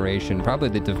 and regeneration. Probably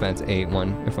the defense 8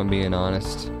 one, if I'm being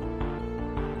honest.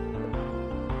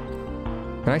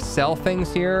 Can I sell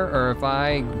things here, or if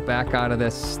I back out of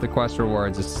this, the quest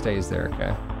rewards, it stays there,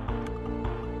 okay?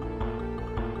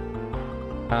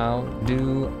 How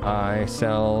do I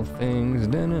sell things?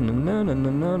 There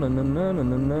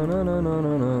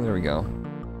we go.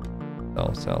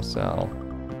 Sell, sell, sell.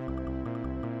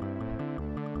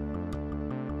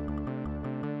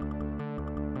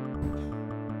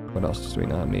 What else do we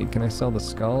not need? Can I sell the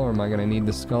skull, or am I going to need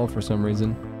the skull for some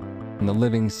reason? And the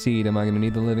living seed, am I going to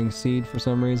need the living seed for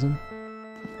some reason?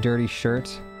 Dirty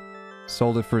shirt.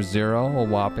 Sold it for 0, a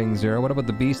whopping 0. What about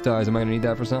the beast eyes? Am I going to need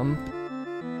that for something?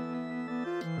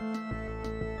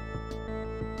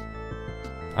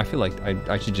 I feel like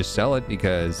I should just sell it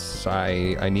because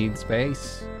I need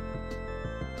space.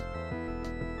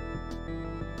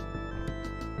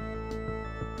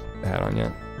 The hat on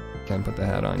yet? Can't put the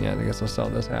hat on yet. I guess I'll sell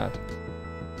this hat.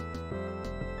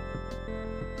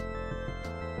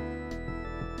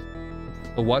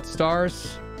 The what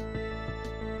stars?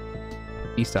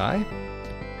 East Eye?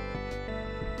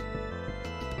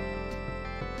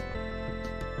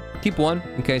 Keep one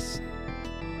in case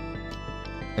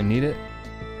I need it.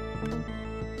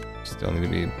 Still need to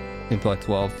be intellect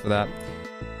 12 for that.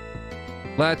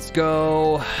 Let's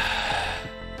go.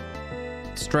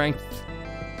 Strength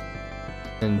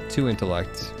and 2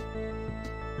 intellect.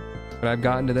 But I've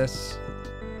gotten to this.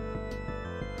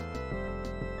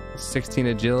 16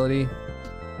 agility.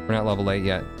 We're not level 8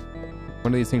 yet.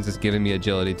 One of these things is giving me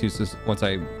agility too, so once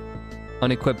I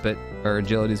unequip it, our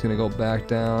agility is going to go back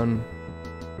down.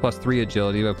 Plus 3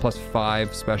 agility, but plus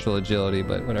 5 special agility,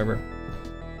 but whatever.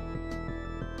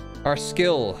 Our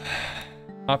skill.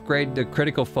 Upgrade to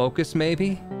critical focus,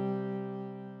 maybe?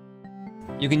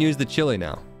 You can use the chili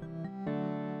now.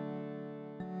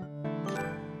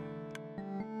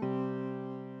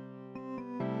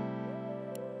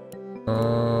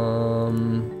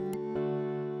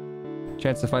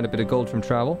 Chance to find a bit of gold from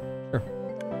travel? Sure.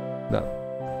 No.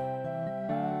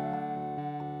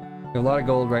 We have a lot of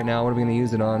gold right now. What are we going to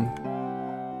use it on?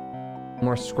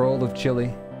 More scroll of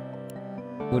chili.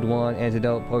 Wood wand,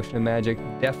 antidote, potion of magic,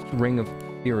 deft ring of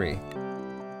fury.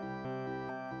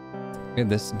 We have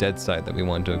this dead sight that we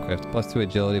want to equip. Plus 2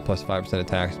 agility, plus 5%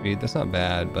 attack speed. That's not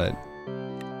bad, but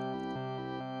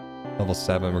level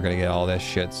 7, we're gonna get all that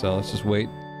shit, so let's just wait.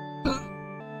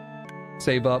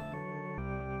 Save up.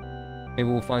 Maybe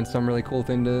we'll find some really cool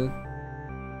thing to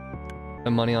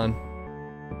spend money on.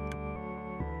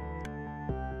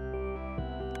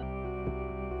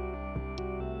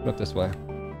 Up this way.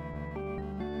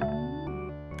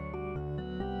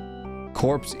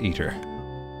 Corpse Eater.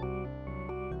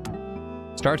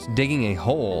 Starts digging a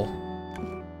hole.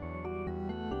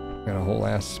 Got a whole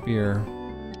ass spear.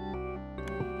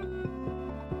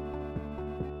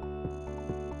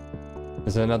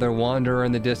 There's another wanderer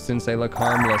in the distance. They look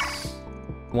harmless.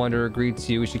 Wanderer greets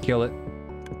you. We should kill it.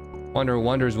 Wanderer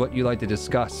wonders what you like to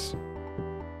discuss.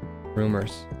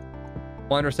 Rumors.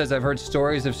 Wanderer says, I've heard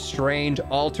stories of strange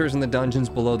altars in the dungeons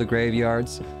below the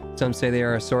graveyards. Some say they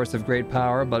are a source of great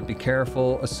power, but be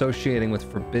careful associating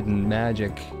with forbidden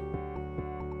magic.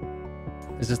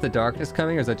 Is this the darkness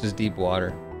coming, or is that just deep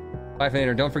water?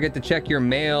 Fifinator, don't forget to check your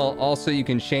mail. Also, you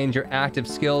can change your active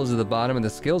skills at the bottom of the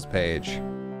skills page.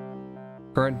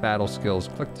 Current battle skills.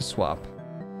 Click to swap.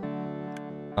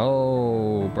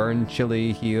 Oh, burn,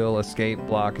 chili, heal, escape,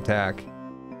 block, attack.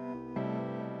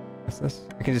 What's this?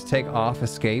 I can just take off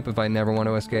escape if I never want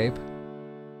to escape.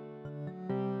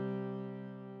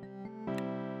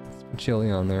 Let's put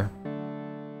chili on there.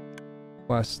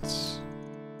 Quests.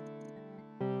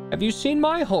 Have you seen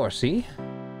my horsey?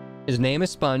 His name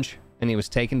is Sponge, and he was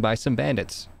taken by some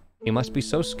bandits. He must be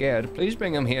so scared. Please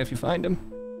bring him here if you find him.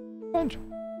 Sponge.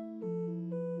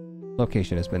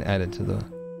 Location has been added to the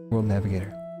World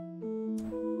Navigator.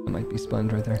 That might be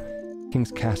Sponge right there.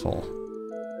 King's Castle.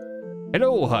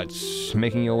 Hello, Huts.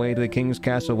 Making your way to the King's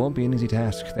Castle won't be an easy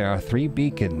task. There are 3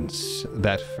 beacons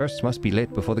that first must be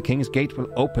lit before the King's Gate will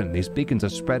open. These beacons are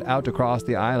spread out across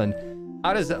the island.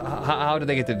 How do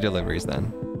they get the deliveries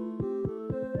then?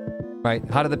 Right?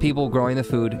 How do the people growing the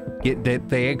food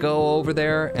they go over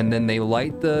there and then they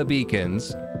light the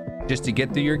beacons just to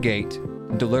get through your gate,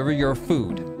 deliver your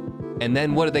food, and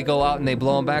then what do they go out and they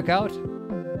blow them back out?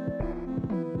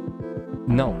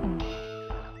 No,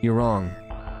 you're wrong.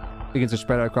 Beacons are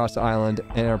spread out across the island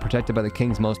and are protected by the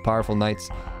king's most powerful knights.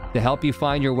 To help you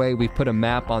find your way, we've put a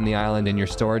map on the island in your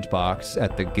storage box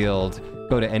at the guild.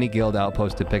 Go to any guild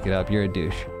outpost to pick it up. You're a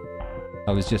douche.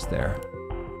 I was just there.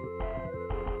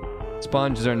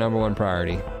 Sponge is our #1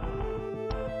 priority.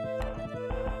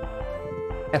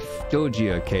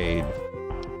 Efdogia Cave.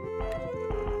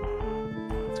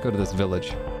 Let's go to this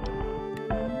village.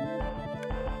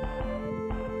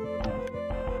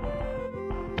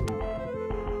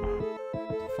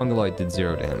 Fungaloid did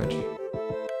 0 damage.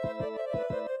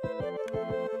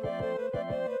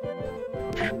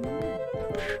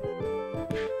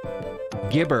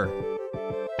 Gibber.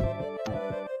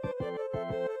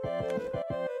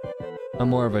 I'm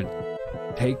more of a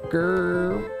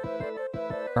taker.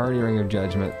 Already Ring of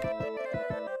Judgment.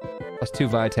 +2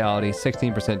 vitality,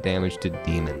 16% damage to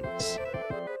demons.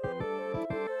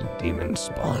 Demon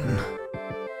spawn.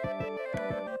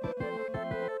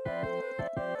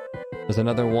 There's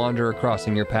another wanderer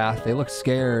crossing your path. They look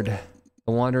scared.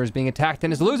 The wanderer is being attacked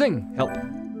and is losing. Help.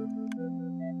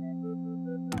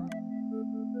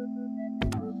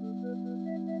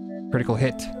 Critical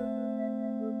hit.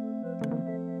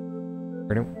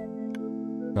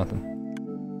 Nothing.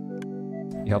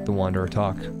 You help the wanderer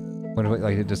talk. What would you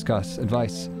like to discuss?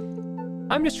 Advice.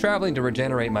 I'm just traveling to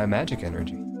regenerate my magic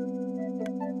energy.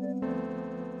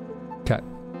 Okay.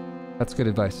 That's good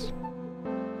advice.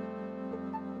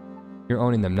 You're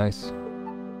owning them. Nice.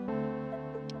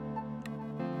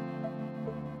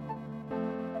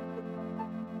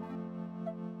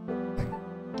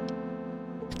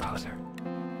 Closer.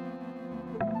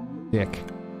 Dick.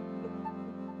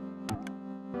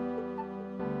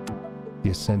 He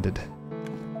ascended.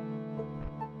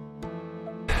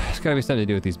 There's gotta be something to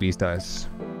do with these beast eyes.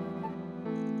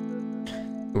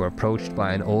 You were approached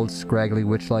by an old, scraggly,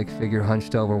 witch-like figure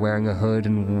hunched over, wearing a hood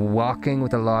and walking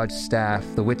with a large staff.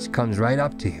 The witch comes right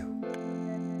up to you.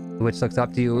 The witch looks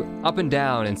up to you, up and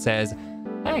down, and says,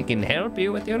 I can help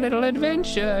you with your little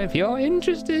adventure if you're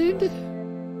interested.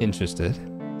 Interested?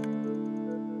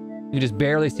 You just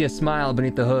barely see a smile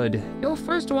beneath the hood. Your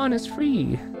first one is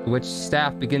free. The witch's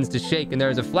staff begins to shake and there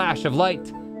is a flash of light.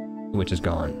 The witch is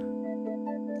gone.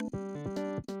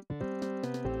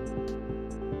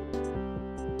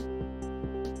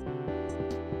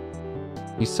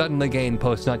 You suddenly gain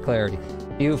post-nut clarity.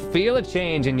 You feel a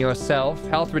change in yourself.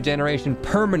 Health regeneration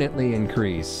permanently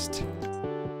increased.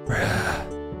 I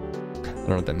don't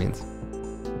know what that means.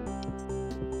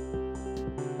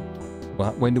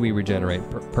 Well, when do we regenerate?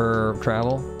 Per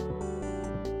travel?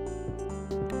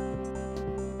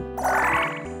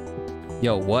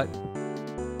 Yo, what?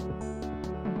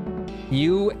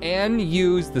 You and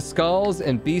use the skulls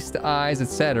and beast eyes,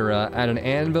 etc. at an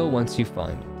anvil once you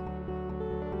find it.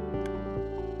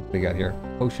 What do we got here?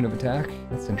 Potion of attack.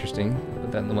 That's interesting.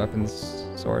 Put that in the weapons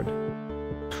sword.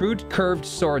 Crude curved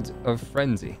swords of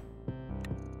frenzy.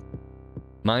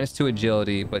 -2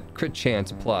 agility, but crit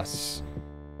chance plus.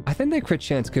 I think that crit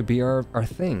chance could be our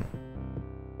thing.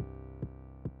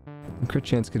 Crit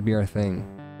chance could be our thing.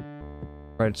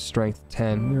 Right, strength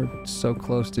 10. We're so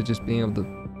close to just being able to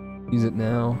use it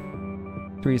now.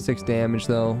 3 to 6 damage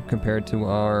though, compared to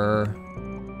our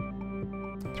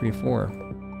 3 to 4.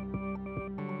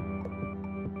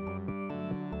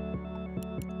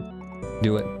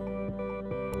 Do it.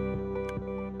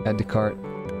 Add to cart.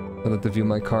 I'd like to view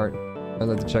my cart. I'd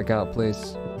like to check out,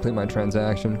 please. Complete my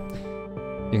transaction.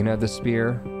 You can have the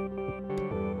spear.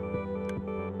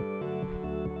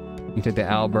 You take the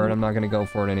Albert. I'm not gonna go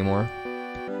for it anymore.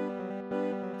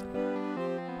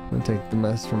 I'm gonna take the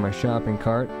mess from my shopping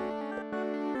cart.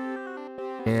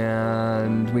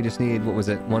 And we just need, what was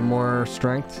it? 1 more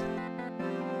strength?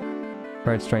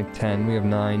 Right, strength 10. We have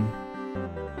 9.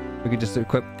 We could just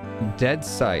equip Dead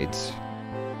Sight.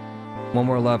 1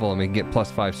 more level and we can get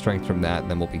 +5 strength from that, and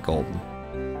then we'll be golden.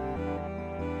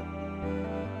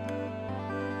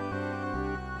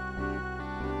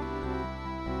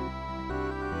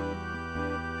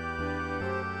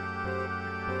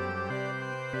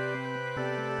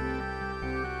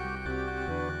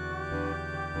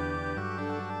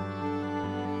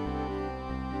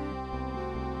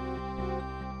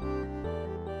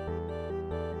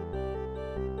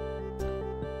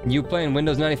 You playing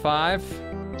Windows 95?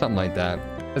 Something like that.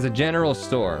 As a general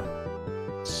store.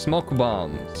 Smoke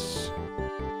bombs.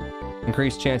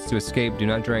 Increased chance to escape. Do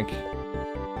not drink.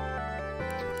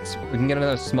 We can get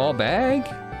another small bag?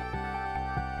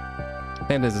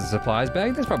 And there's a supplies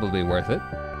bag? That's probably worth it.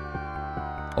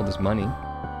 All this money.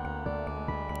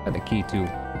 Got the key too.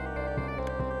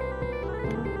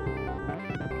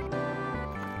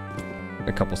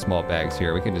 A couple small bags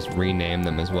here. We can just rename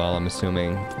them as well, I'm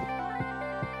assuming.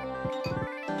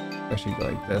 I should go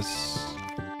like this.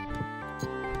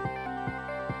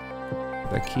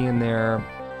 Put that key in there.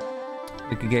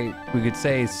 We could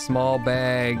say small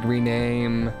bag,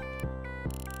 rename.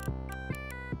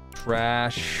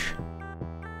 Trash.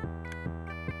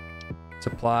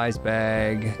 Supplies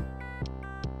bag.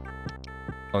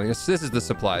 Oh, this is the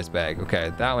supplies bag.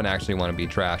 Okay, that one actually want to be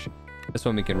trash. This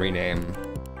one we can rename.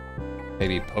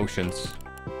 Maybe potions.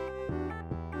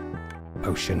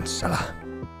 Potion seller.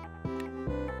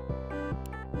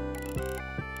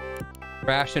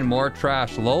 Trash and more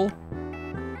trash, lol.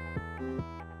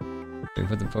 We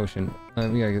put the potion.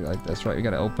 We gotta get like this, right? We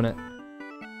gotta open it.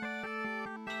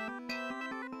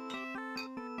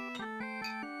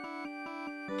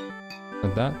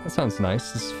 Like that? That sounds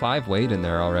nice. There's 5 weight in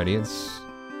there already. It's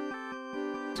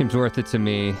seems worth it to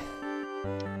me.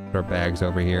 Put our bags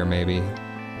over here, maybe.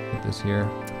 Put this here.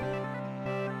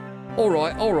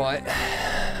 Alright, alright.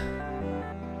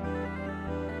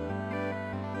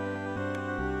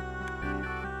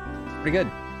 Pretty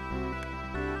good.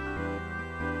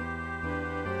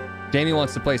 Jamie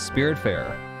wants to play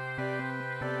Spiritfarer.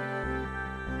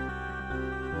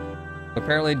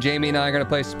 Apparently Jamie and I are going to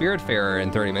play Spiritfarer in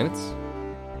 30 minutes.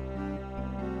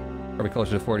 Probably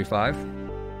closer to 45.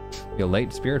 Be a late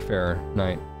Spiritfarer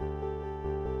night.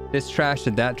 This trash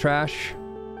did that trash.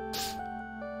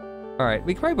 Alright,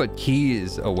 we can probably put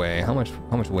keys away. How much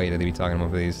weight are they be talking about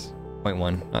for these?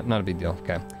 0.1. Not a big deal.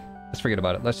 Okay. Let's forget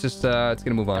about it. Let's just let's get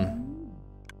a move on.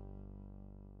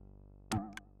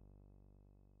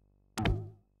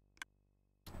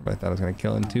 But I thought I was gonna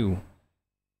kill him too.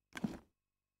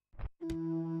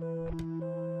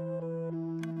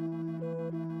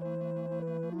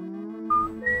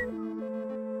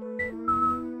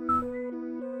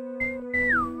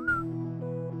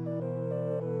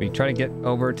 We try to get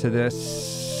over to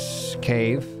this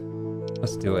cave.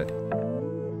 Let's do it.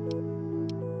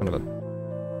 Kind of a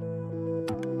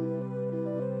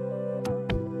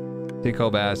Tico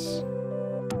Bass.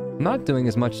 I'm not doing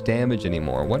as much damage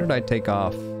anymore. What did I take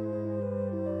off?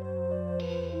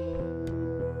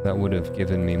 That would have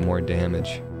given me more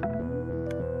damage.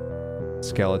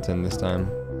 Skeleton this time.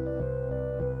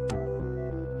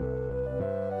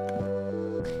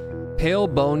 Pale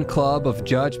Bone Club of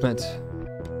Judgment.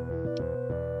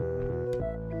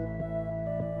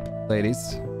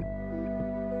 ladies.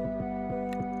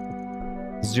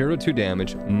 0-2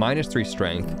 damage, -3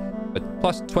 strength, but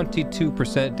plus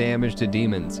 22% damage to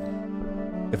demons.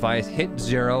 If I hit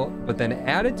 0, but then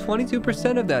added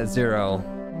 22% of that 0.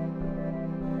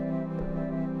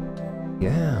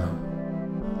 Yeah.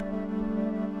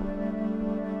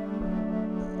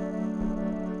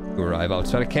 You arrive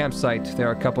outside a campsite. There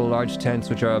are a couple of large tents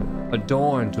which are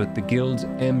adorned with the guild's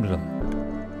emblem.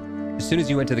 As soon as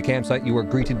you enter the campsite, you are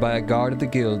greeted by a guard of the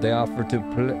guild. They offer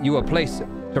you a place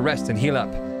to rest and heal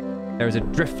up. There is a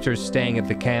drifter staying at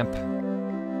the camp.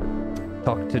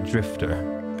 Talk to Drifter.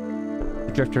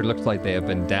 The Drifter looks like they have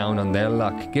been down on their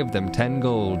luck. Give them 10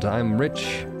 gold. I'm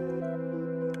rich.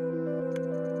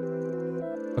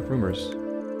 What rumors?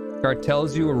 Guard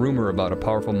tells you a rumor about a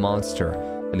powerful monster,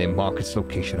 and they mark its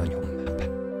location on your map.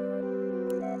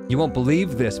 You won't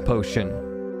believe this potion.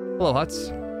 Hello,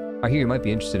 Huts. I hear you might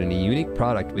be interested in a unique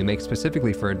product we make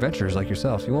specifically for adventurers like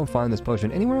yourself. You won't find this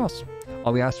potion anywhere else.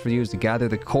 All we ask for you is to gather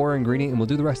the core ingredient and we'll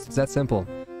do the rest. It's that simple.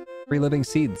 3 living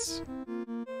seeds.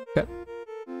 Okay.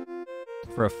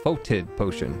 For a Photid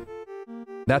potion.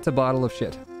 That's a bottle of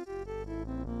shit.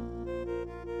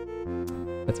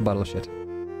 That's a bottle of shit.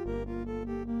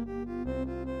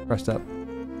 Pressed up.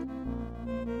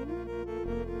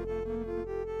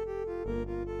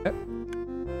 Okay.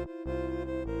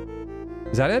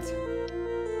 Is that it?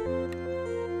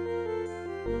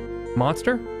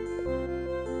 Monster?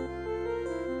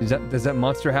 Does that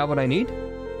monster have what I need?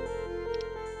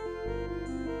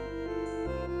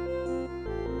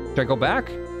 Should I go back?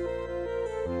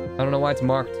 I don't know why it's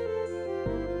marked.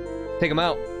 Take him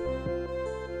out.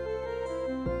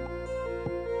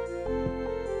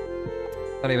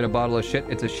 Not even a bottle of shit.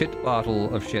 It's a shit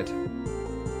bottle of shit.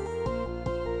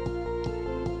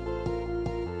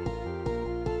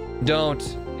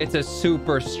 Don't. It's a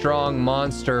super strong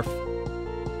monster.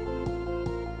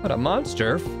 What, a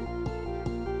monster?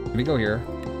 Did we go here?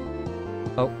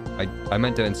 Oh, I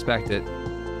meant to inspect it.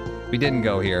 We didn't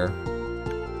go here.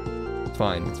 It's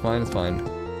fine. It's fine. It's fine.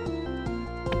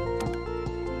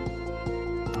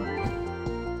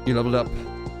 You leveled up.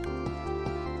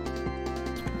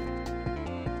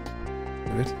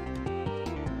 Good.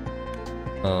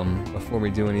 Before we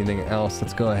do anything else,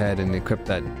 let's go ahead and equip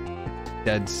that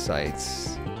dead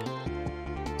sights.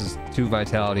 This is 2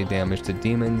 vitality damage to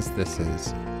demons. This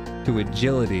is 2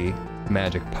 agility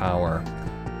magic power.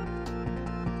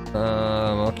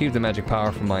 I'll keep the magic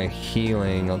power for my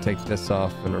healing. I'll take this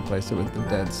off and replace it with the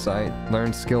dead sight.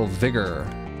 Learn skill vigor.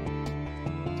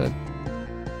 That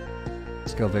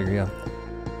skill vigor, yeah.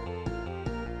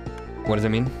 What does it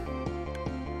mean?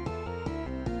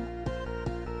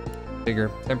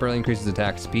 Vigor temporarily increases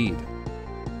attack speed.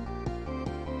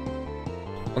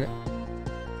 Okay.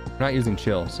 I'm not using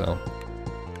chill, so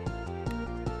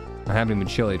I haven't even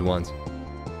chillied once.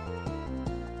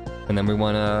 And then we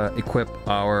want to equip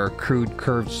our crude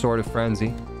curved sword of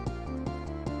frenzy.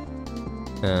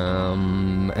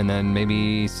 And then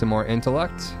maybe some more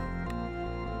intellect,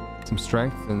 some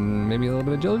strength, and maybe a little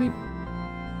bit of agility.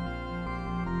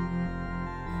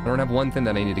 I don't have one thing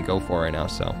that I need to go for right now,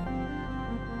 so.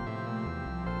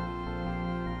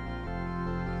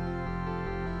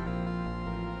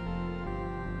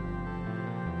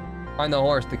 Find the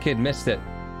horse. The kid missed it.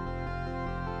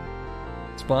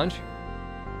 Sponge.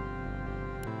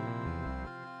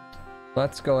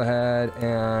 Let's go ahead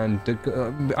and...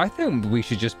 I think we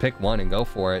should just pick one and go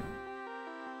for it.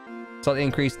 So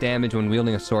increased damage when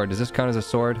wielding a sword. Does this count as a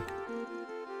sword?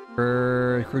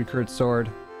 Crude curved sword.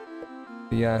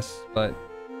 Yes, but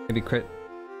maybe crit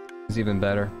is even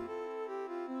better.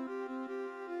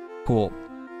 Cool.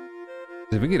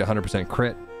 If we get 100%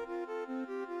 crit.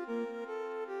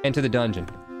 Enter the dungeon.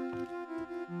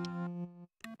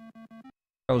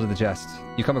 Of the chest.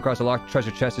 You come across a locked treasure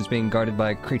chest. It's being guarded by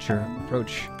a creature.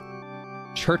 Approach.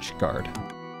 Church guard.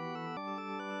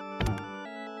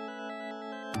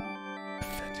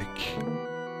 Pathetic.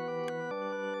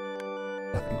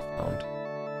 Nothing found.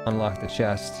 Unlock the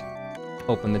chest.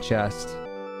 Open the chest.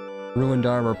 Ruined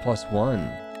armor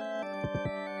 +1.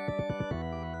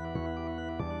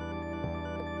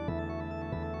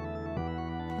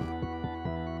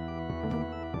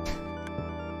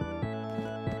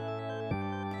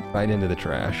 Right into the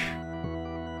trash.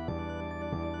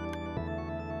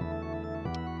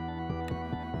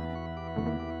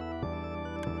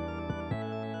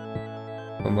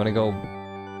 I'm gonna go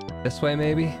this way,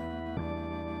 maybe?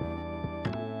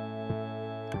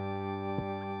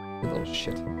 You little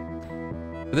shit.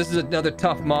 This is another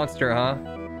tough monster, huh?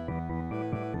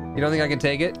 You don't think I can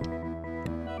take it?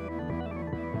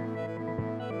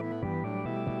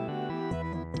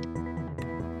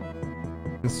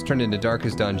 This is turned into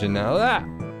Darkest Dungeon now. Ah!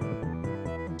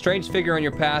 Strange figure on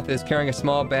your path is carrying a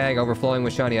small bag overflowing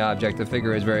with shiny object. The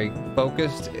figure is very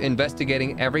focused,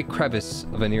 investigating every crevice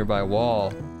of a nearby wall.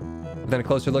 With then a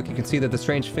closer look, you can see that the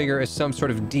strange figure is some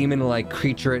sort of demon-like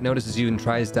creature. It notices you and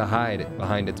tries to hide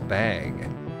behind its bag.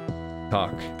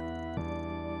 Talk.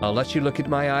 I'll let you look at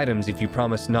my items if you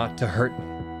promise not to hurt me.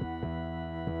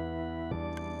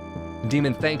 The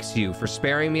demon thanks you for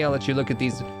sparing me. I'll let you look at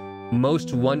these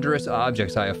most wondrous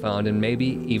objects I have found and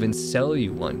maybe even sell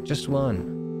you one. Just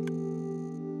one.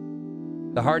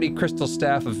 The hardy crystal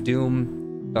staff of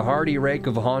doom, the hardy rake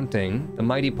of haunting, the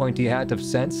mighty pointy hat of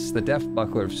sense, the deft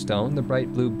buckler of stone, the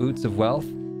bright blue boots of wealth,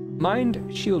 mind,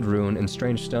 shield rune, and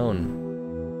strange stone.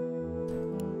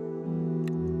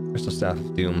 Crystal staff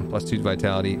of doom, +2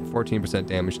 vitality, 14%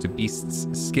 damage to beasts,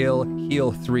 skill,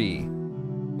 heal 3.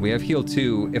 We have heal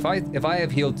 2. If I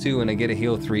have heal 2 and I get a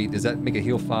heal 3, does that make a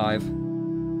heal 5?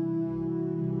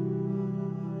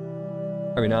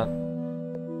 Probably not.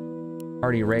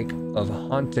 Hardy Rake of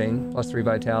Haunting, +3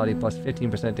 vitality,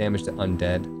 +15% damage to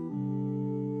undead.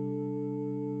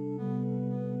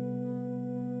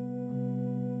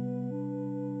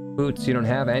 Boots, you don't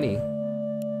have any.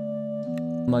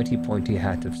 Mighty Pointy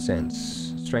Hat of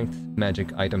Sense. Strength,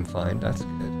 magic, item find, that's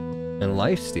good. And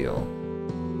Lifesteal.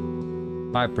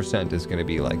 5% is going to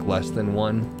be like less than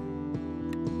 1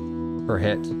 per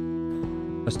hit.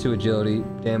 +2 agility,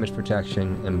 damage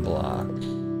protection, and block.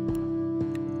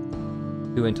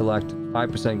 2 intellect,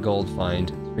 5% gold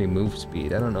find, 3 move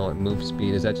speed. I don't know what move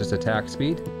speed is. That just attack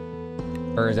speed?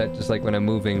 Or is that just like when I'm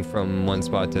moving from one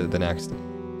spot to the next?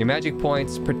 Your magic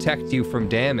points protect you from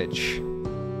damage.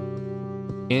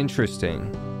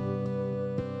 Interesting.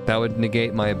 That would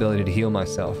negate my ability to heal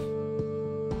myself.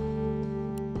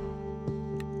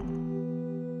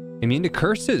 Immune to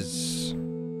curses.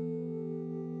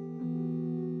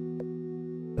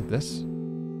 Like this?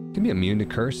 Can be immune to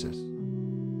curses.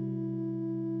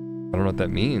 I don't know what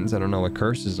that means. I don't know what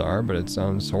curses are, but it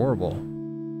sounds horrible.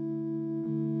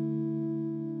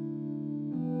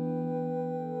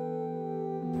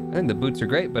 I think the boots are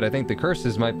great, but I think the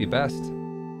curses might be best.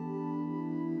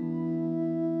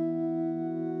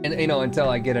 And, you know, until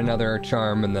I get another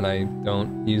charm and then I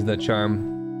don't use that charm.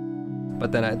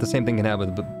 But then the same thing can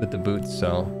happen with the boots,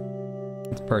 so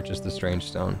let's purchase the strange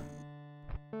stone.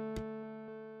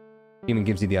 Demon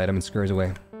gives you the item and scurries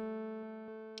away.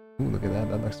 Ooh, look at that.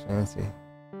 That looks fancy.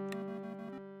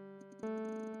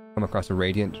 Come across a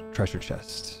radiant treasure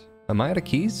chest. Am I out of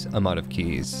keys? I'm out of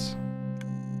keys.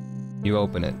 You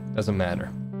open it. Doesn't matter.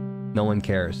 No one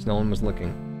cares. No one was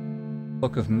looking.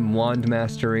 Book of Wand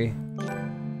Mastery.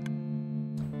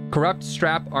 Corrupt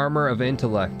Strap Armor of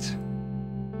Intellect.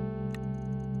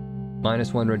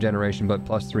 -1 regeneration, but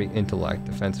 +3 intellect.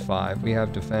 Defense 5. We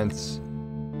have defense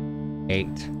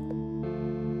 8.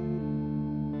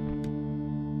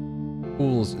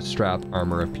 Fool's Strap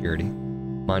Armor of Purity.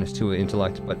 -2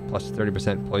 intellect, but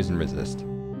 +30% poison resist.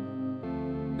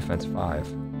 Defense 5.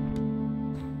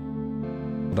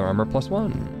 Other armor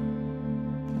 +1.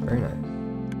 Very nice.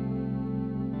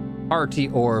 Hearty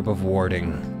Orb of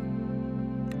Warding.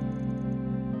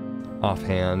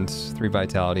 Offhand, 3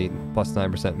 vitality,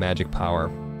 +9% magic power,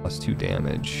 +2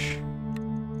 damage.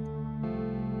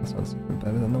 That sounds even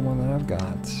better than the one that I've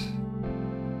got.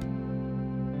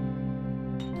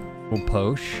 Full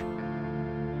Posh.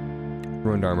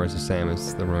 Ruined armor is the same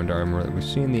as the ruined armor that we've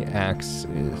seen. The axe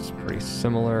is pretty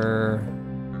similar.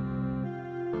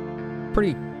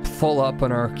 Pretty full up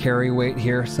on our carry weight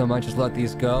here, so I might just let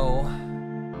these go.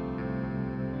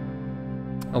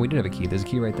 Oh, we did have a key. There's a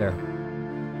key right there.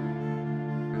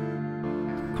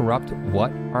 Corrupt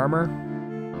what armor?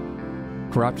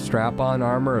 Corrupt strap-on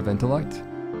armor of intellect?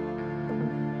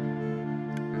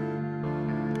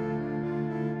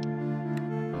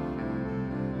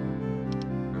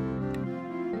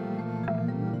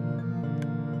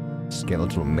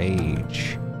 Skeletal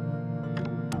mage.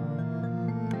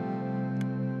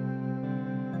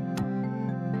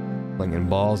 Flinging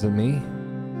balls at me.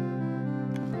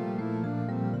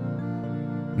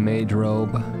 Mage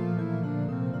robe.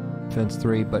 Defense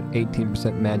 3, but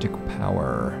 18% magic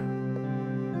power.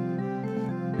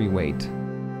 3 weight.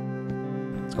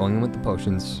 It's going in with the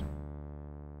potions.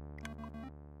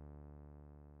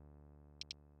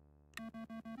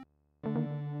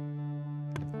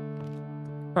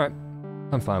 Alright.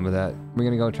 I'm fine with that. We're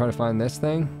gonna go try to find this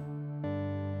thing.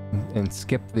 And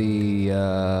skip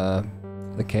the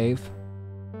cave.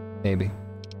 Maybe.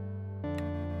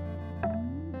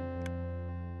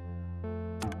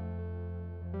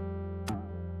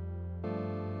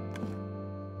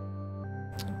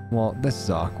 Well, this is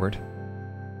awkward.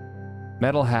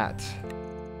 Metal hat.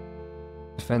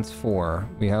 Defense 4.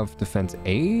 We have defense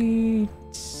 8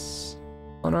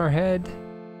 on our head.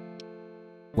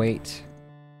 Weight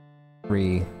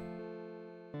 3.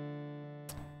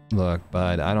 Look,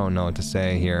 bud, I don't know what to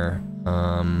say here.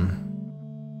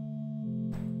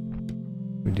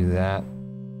 We do that.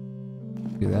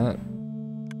 Do that.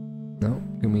 No,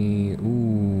 can we...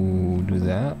 Ooh, do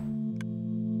that.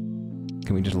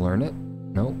 Can we just learn it?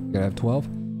 Nope, gotta have 12.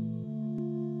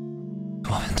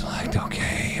 12 intellect,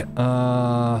 okay.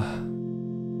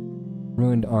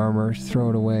 Ruined armor, throw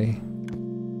it away.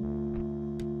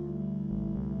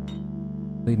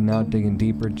 Bleeding out, digging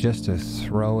deeper, just to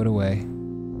throw it away.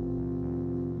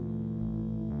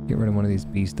 Get rid of one of these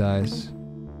beast eyes.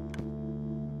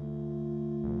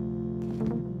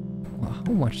 Well,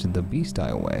 how much did the beast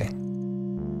eye weigh?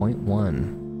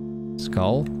 0.1.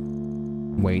 Skull?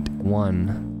 Weight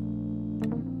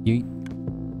 1. Yeet.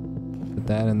 Put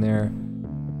that in there.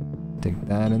 Take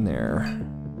that in there.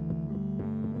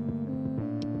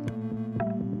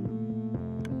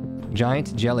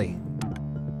 Giant jelly.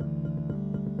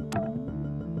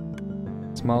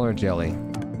 Smaller jelly.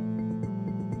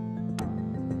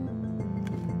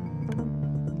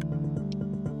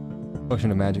 Potion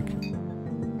of magic.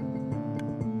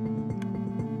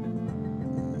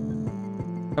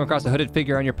 Come across a hooded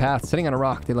figure on your path, sitting on a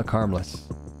rock. They look harmless.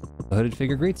 The hooded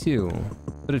figure greets you.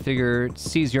 The hooded figure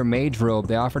sees your mage robe.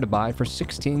 They offer to buy it for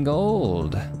 16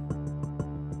 gold.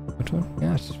 Which one?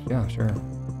 Yeah, sure.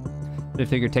 The hooded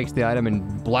figure takes the item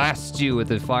and blasts you with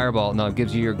the fireball. No, it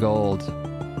gives you your gold.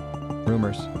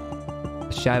 Rumors.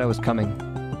 The shadow is coming.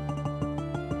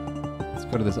 Let's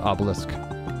go to this obelisk.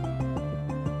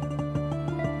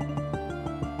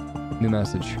 New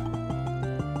message.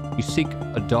 You seek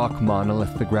a dark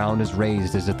monolith. The ground is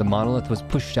raised as if the monolith was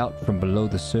pushed out from below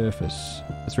the surface.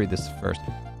 Let's read this first.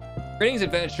 Greetings,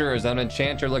 adventurers. I'm an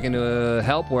enchanter looking to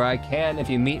help where I can. If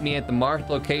you meet me at the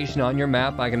marked location on your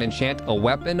map, I can enchant a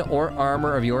weapon or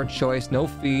armor of your choice. No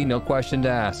fee, no question to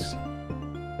ask.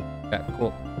 Okay,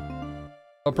 cool.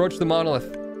 Approach the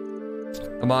monolith.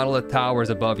 The monolith towers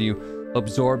above you,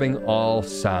 absorbing all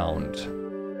sound.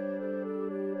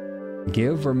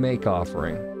 Give or make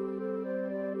offering?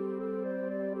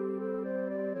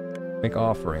 Make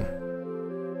offering.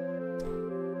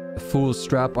 The fool's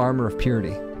strap armor of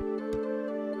purity.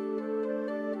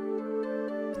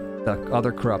 The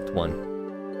other corrupt one.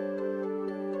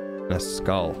 And a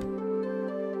skull.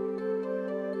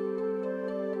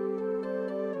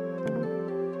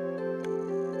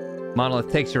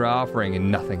 Monolith takes your offering and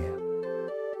nothing happens.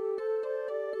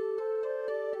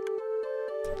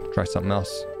 Try something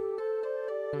else.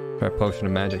 Try a potion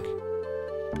of magic.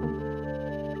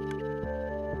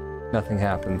 Nothing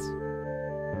happens.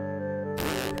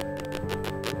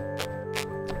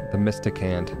 The mystic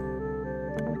hand.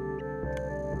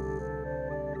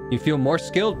 You feel more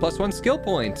skilled, +1 skill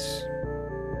point.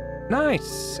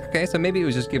 Nice. Okay, so maybe it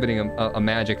was just giving him a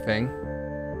magic thing.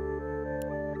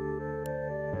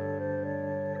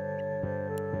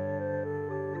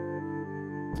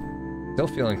 Still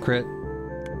feeling crit.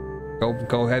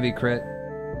 Go heavy crit.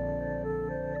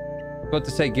 About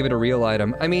to say, give it a real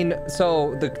item. I mean,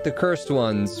 so the cursed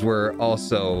ones were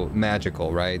also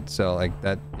magical, right? So like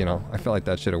that, you know, I feel like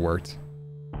that should have worked.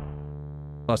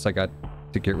 Plus, I got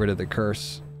to get rid of the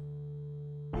curse.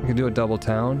 We can do a double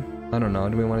town. I don't know.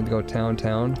 Do we want to go town?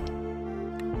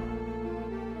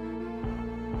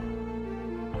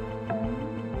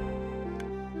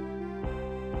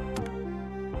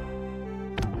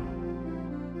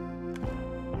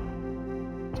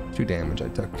 Two damage I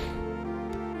took.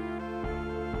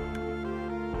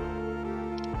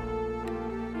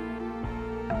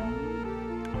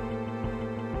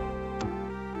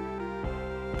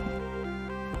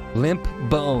 Limp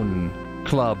Bone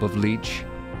Club of Leech.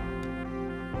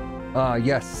 Ah,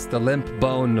 yes, the limp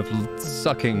bone of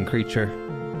sucking creature.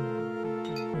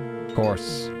 Of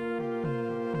course.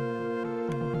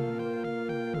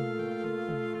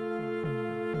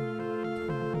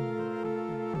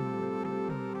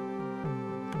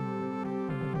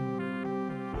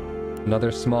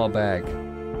 Another small bag.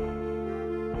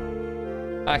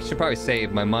 I should probably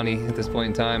save my money at this point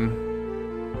in time.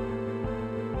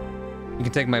 You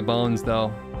can take my bones,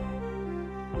 though.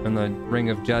 And the Ring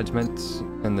of Judgment,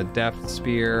 and the Deft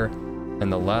Spear,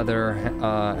 and the leather,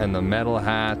 and the metal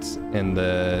hat, and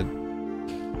the...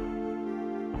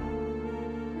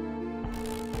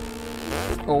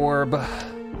 orb.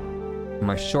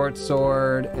 My short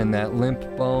sword, and that limp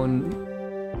bone.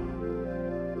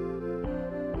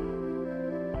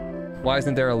 Why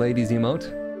isn't there a ladies emote?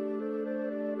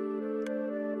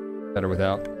 Better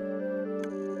without.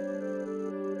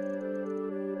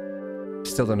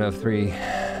 still don't have 3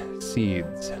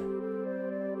 seeds.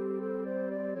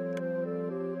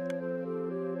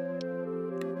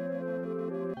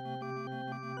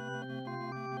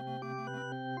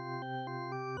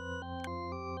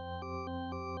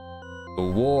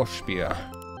 The war spear.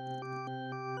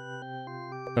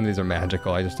 None of these are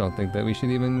magical. I just don't think that we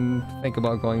should even think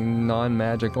about going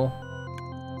non-magical.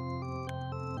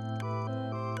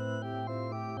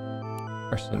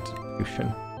 Crescent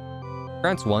potion.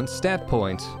 Grants 1 stat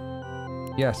point.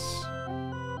 Yes.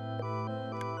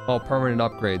 All permanent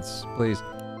upgrades, please.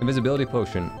 Invisibility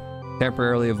potion.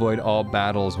 Temporarily avoid all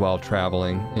battles while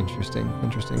traveling. Interesting,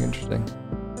 interesting, interesting.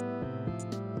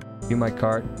 View my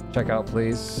cart. Check out,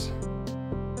 please.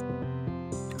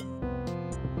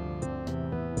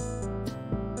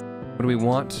 What do we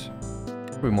want?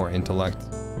 Probably more intellect.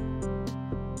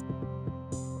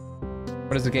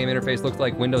 What does the game interface look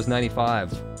like? Windows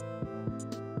 95.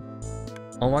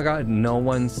 Oh my god, no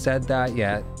one said that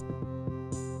yet.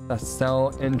 That's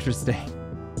so interesting.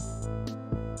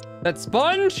 That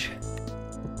sponge?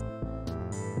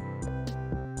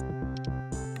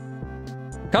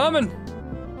 Coming!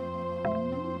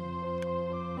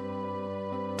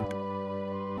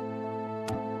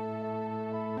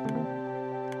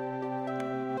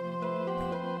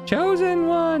 Chosen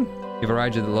one! You've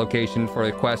arrived at the location for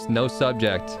a quest, no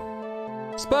subject.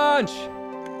 Sponge!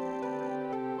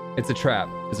 It's a trap.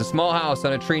 There's a small house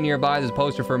on a tree nearby. There's a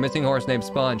poster for a missing horse named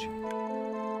Sponge.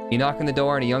 You knock on the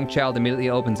door and a young child immediately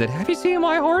opens it. Have you seen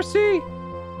my horsey?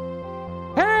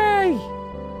 Hey!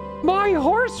 My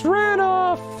horse ran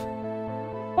off!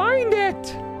 Find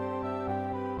it!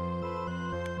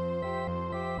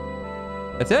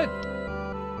 That's it.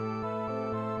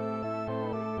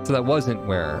 So that wasn't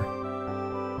where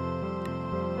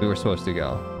we were supposed to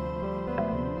go.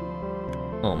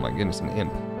 Oh my goodness, an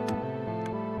imp.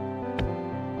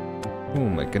 Oh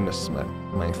my goodness,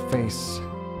 my face.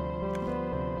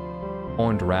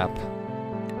 Horned wrap.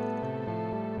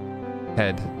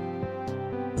 Head.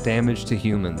 Damage to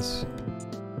humans.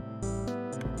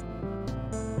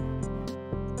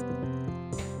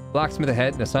 Blacksmith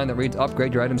ahead and a sign that reads,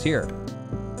 upgrade your items here.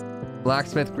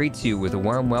 Blacksmith greets you with a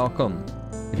warm welcome.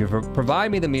 If you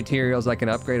provide me the materials, I can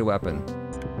upgrade a weapon.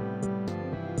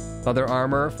 Leather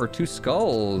armor for 2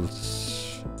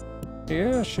 skulls.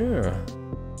 Yeah, sure.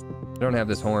 I don't have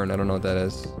this horn. I don't know what that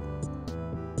is.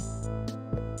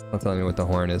 Don't tell me what the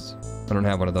horn is. I don't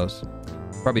have one of those.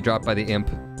 Probably dropped by the imp.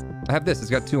 I have this.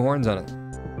 It's got 2 horns on it.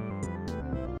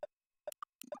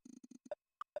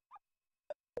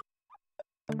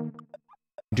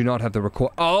 Do not have the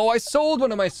record. Oh, I sold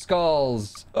one of my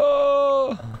skulls.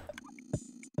 Oh.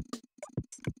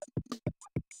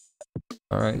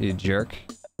 All right, you jerk.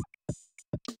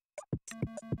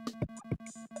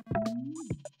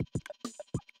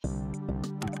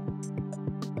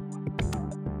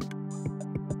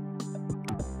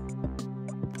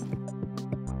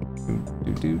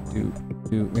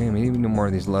 Man, we need no more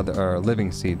of these leather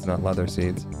living seeds, not leather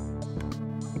seeds.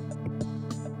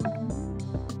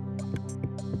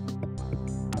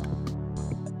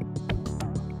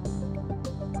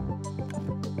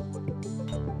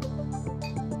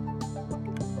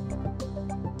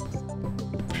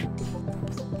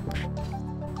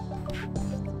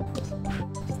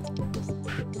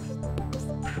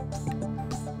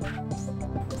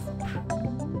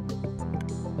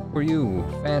 Who are you,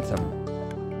 Phantom?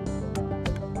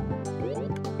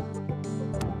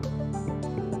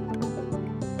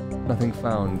 Nothing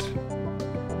found.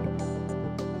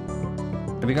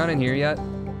 Have we gone in here yet?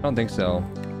 I don't think so.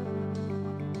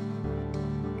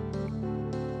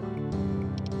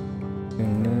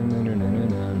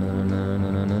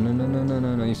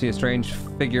 You see a strange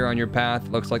figure on your path.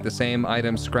 Looks like the same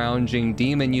item scrounging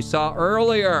demon you saw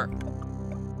earlier.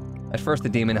 At first the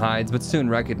demon hides, but soon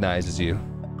recognizes you.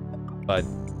 But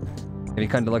if you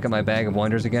come to look at my bag of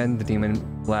wonders again, the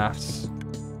demon laughs.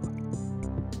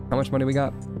 How much money we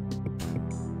got?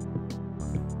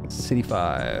 City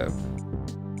 5.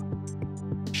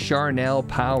 Charnel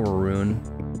Power Rune.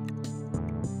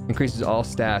 Increases all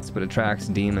stats, but attracts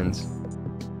demons.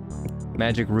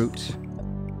 Magic Root.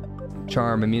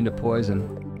 Charm, immune to poison.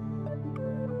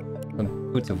 The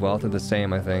Boots of Wealth are the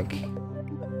same, I think.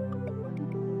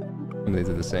 Some of these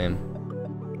are the same.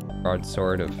 Guard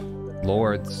Sword of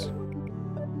Lords.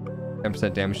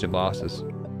 10% damage to bosses.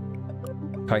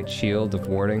 Kite Shield of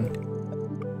Warding.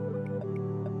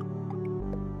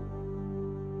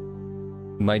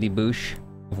 Mighty Boosh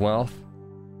of Wealth.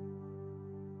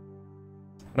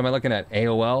 What am I looking at?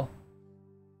 AOL?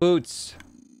 Boots.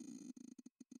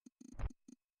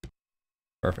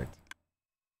 Perfect.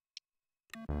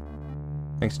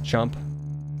 Thanks, chump.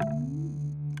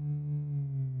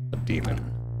 A demon.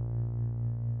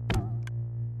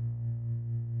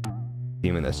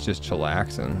 Demon that's just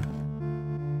chillaxing.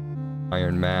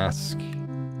 Iron Mask.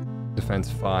 Defense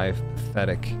 5.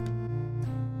 Pathetic.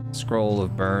 Scroll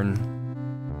of Burn.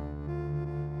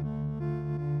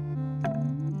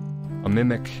 A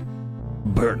Mimic.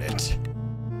 Burn it.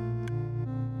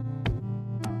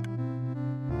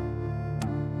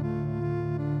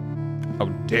 How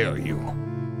dare you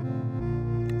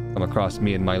come across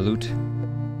me and my loot.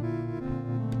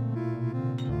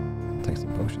 Take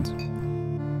some potions.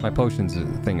 My potions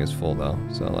thing is full though,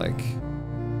 so like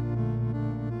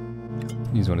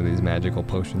use one of these magical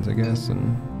potions, I guess.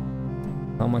 And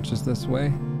how much is this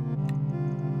weigh?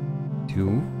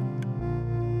 2.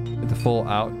 Get the full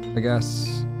out, I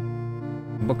guess.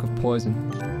 Book of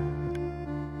Poison.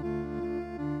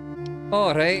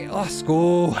 Alright, let's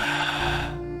go.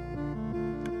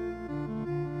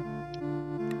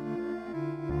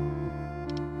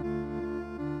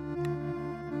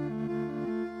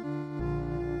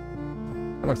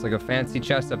 That looks like a fancy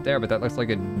chest up there, but that looks like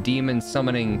a demon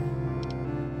summoning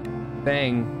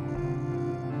thing.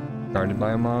 Guarded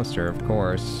by a monster, of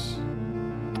course.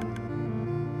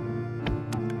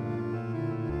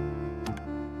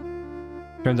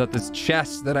 Turns out this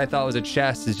chest that I thought was a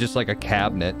chest is just like a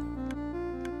cabinet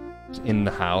in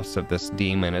the house of this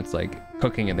demon. It's like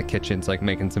cooking in the kitchen. It's like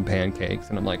making some pancakes,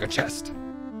 and I'm like, a chest.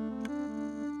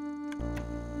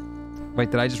 Wait,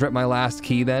 did I just rip my last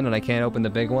key then and I can't open the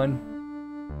big one?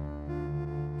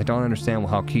 I don't understand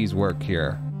how keys work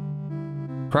here.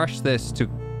 Crush this to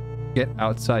get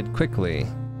outside quickly.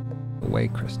 Away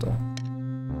crystal.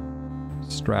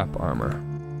 Strap armor.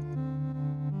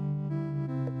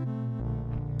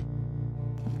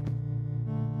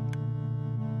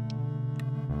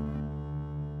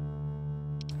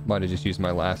 Might have just used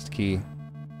my last key.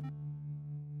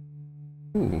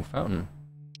 Ooh, fountain.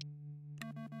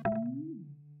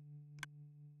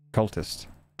 Cultist.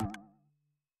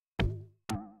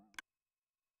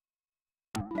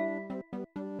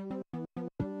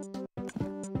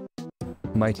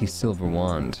 Mighty silver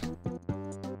wand.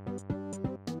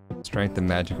 Strength and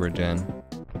magic regen.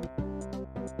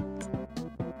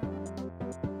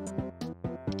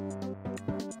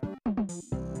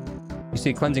 You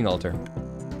see cleansing altar.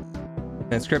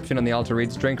 The inscription on the altar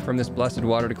reads, drink from this blessed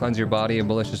water to cleanse your body of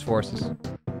malicious forces.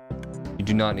 You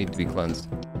do not need to be cleansed.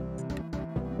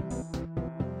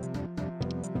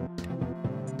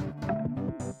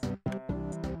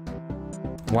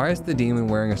 Why is the demon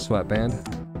wearing a sweatband?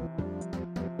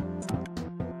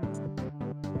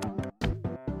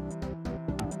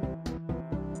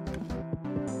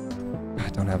 I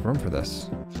don't have room for this.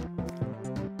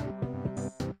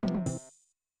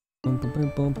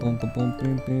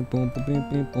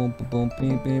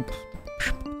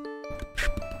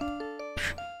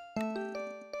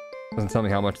 Doesn't tell me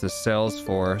how much this sells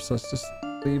for, so let's just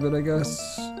leave it, I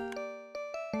guess.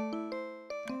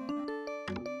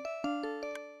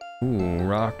 Ooh,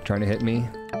 rock trying to hit me.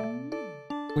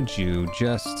 Would you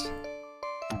just...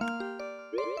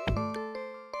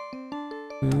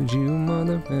 Would you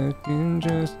motherfucking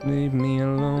just leave me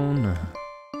alone?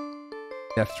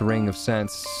 Deft ring of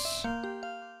sense.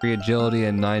 3 agility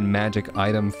and 9 magic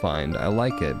item find. I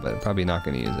like it, but probably not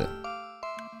going to use it.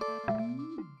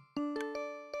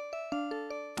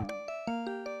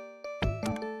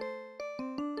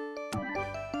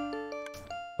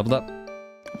 Leveled up.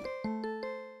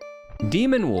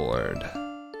 Demon Ward.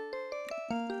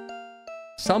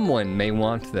 Someone may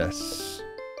want this.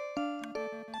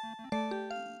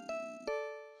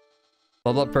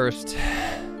 Level up first.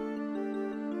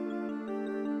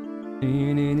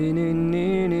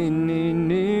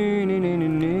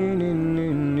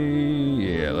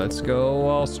 Yeah, let's go.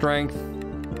 All strength.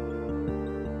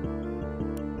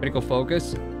 Critical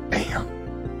focus. Bam.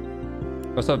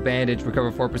 Also have bandage.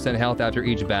 Recover 4% health after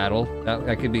each battle.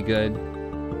 That could be good.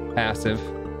 Passive.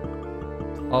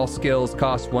 All skills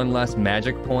cost 1 less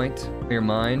magic point for your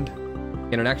mind.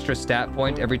 Get an extra stat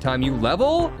point every time you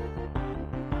level?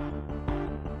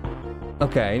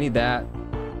 Okay, I need that.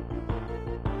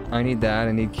 I need that.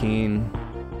 I need Keen.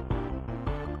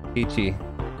 Peachy.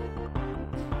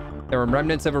 There are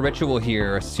remnants of a ritual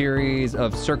here. A series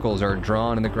of circles are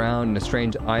drawn in the ground, and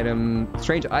strange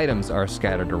items are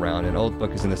scattered around. An old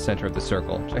book is in the center of the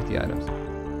circle. Check the items.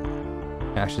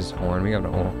 Ash's horn. We have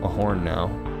a horn now.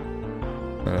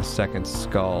 And a second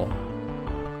skull.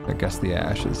 I guess the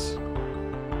ashes.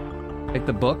 Take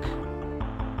the book.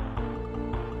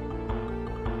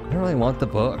 I don't really want the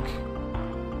book.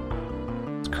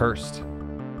 It's cursed.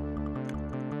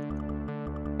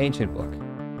 Ancient book.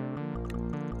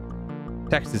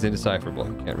 Text is indecipherable.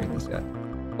 You can't read this yet.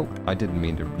 Oh, I didn't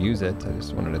mean to use it. I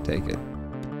just wanted to take it.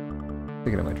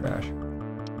 Take it in my trash.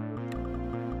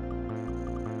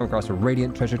 Come across a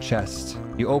radiant treasure chest.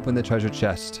 You open the treasure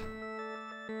chest.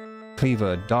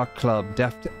 Cleaver, dark club,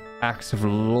 deft axe of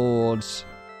lords,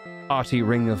 arty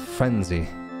ring of frenzy,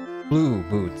 blue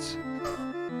boots.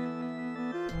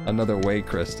 Another way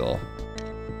crystal.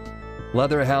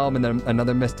 Leather helm and then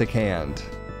another mystic hand.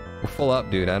 We're full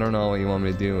up, dude. I don't know what you want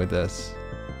me to do with this.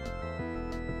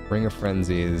 Ring of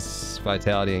Frenzies,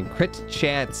 Vitality, and Crit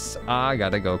Chance. I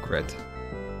gotta go crit.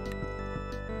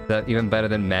 Is that even better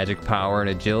than Magic Power and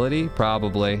Agility?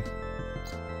 Probably.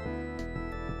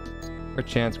 Crit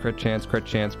Chance, Crit Chance, Crit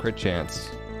Chance, Crit Chance.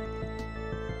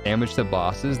 Damage to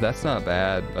bosses? That's not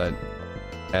bad, but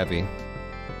heavy.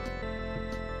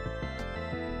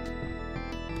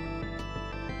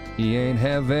 He ain't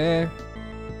heavy.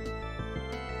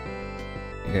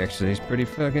 Actually, he's pretty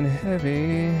fucking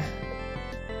heavy.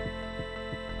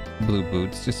 Blue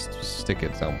boots, just stick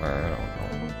it somewhere. I don't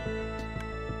know.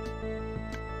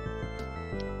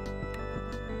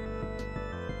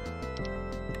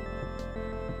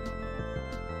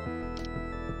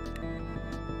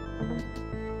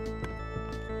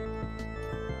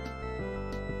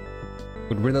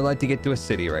 Would really like to get to a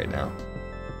city right now.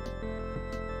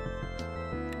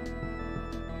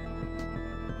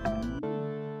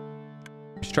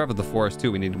 We should travel the forest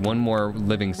too. We need one more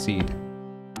living seed.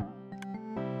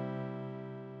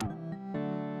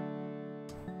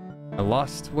 I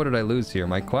lost. What did I lose here?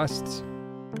 My quests.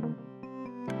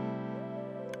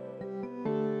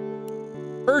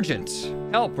 Urgent!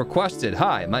 Help requested.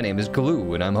 Hi, my name is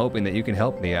Glue, and I'm hoping that you can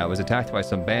help me. I was attacked by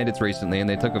some bandits recently, and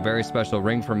they took a very special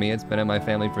ring from me. It's been in my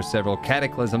family for several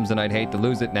cataclysms, and I'd hate to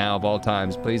lose it now of all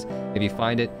times. Please, if you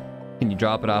find it, can you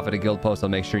drop it off at a guild post? I'll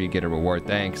make sure you get a reward.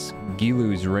 Thanks.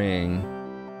 Gilu's ring.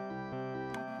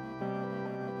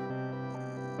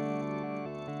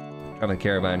 Traveling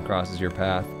caravan crosses your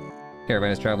path.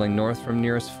 Caravan is traveling north from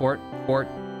nearest fort. Fort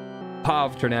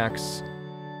Povternax.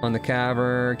 On the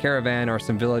caravan are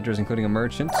some villagers, including a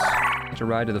merchant. Hitch a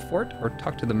ride to the fort or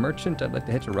talk to the merchant? I'd like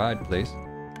to hitch a ride, please.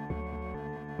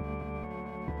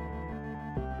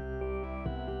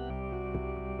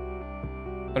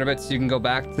 What about so you can go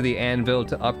back to the anvil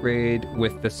to upgrade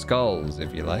with the skulls,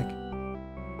 if you like.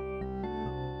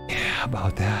 Yeah, how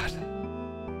about that?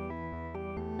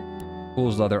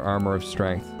 Fool's leather armor of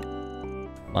strength.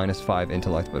 -5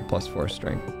 intellect, but +4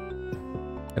 strength.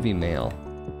 Heavy mail.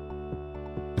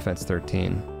 Defense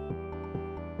 13.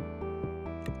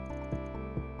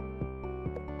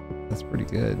 That's pretty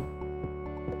good.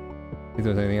 If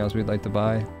there's anything else we'd like to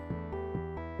buy.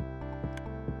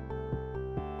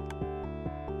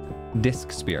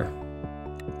 Disc spear.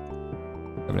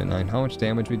 79. How much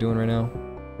damage are we doing right now?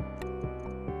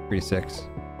 36.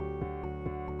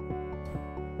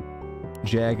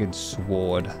 Jagged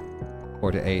sword.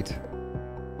 4 to 8.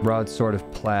 Broadsword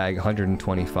of Plague,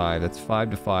 125. That's 5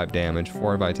 to 5 damage,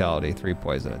 4 vitality, 3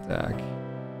 poison attack.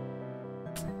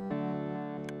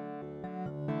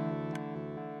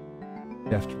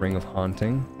 Deft Ring of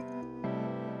Haunting.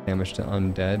 Damage to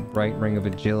undead. Bright Ring of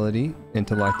Agility,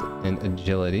 Intellect, and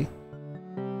Agility.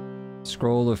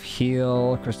 Scroll of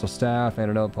Heal, Crystal Staff,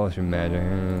 Antidote, Potion Magic.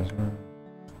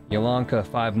 Yolanka,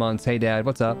 5 months. Hey Dad,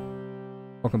 what's up?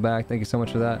 Welcome back. Thank you so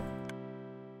much for that.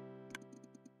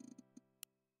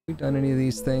 Have we done any of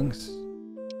these things?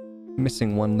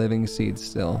 Missing 1 living seed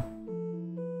still.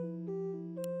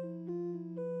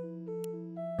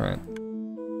 Alright.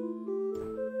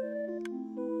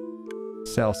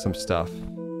 Sell some stuff.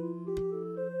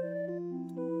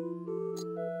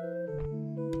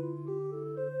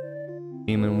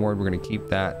 Demon Ward, we're gonna keep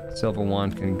that. Silver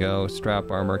Wand can go.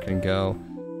 Strap Armor can go.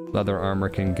 Leather Armor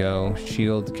can go.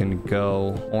 Shield can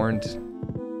go. Horned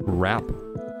Wrap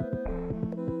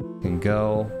can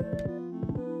go.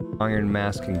 Iron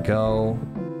Mask can go.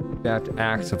 Staffed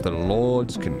Axe of the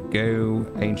Lords can go.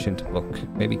 Ancient Book.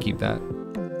 Maybe keep that.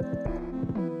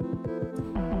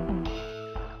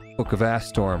 Book of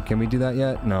Astorm. Can we do that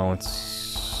yet? No,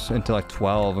 it's until like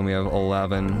 12 and we have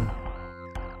 11.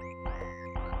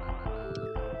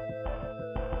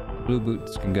 Blue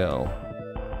Boots can go.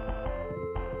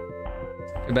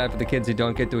 Too bad for the kids who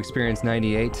don't get to experience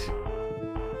 98.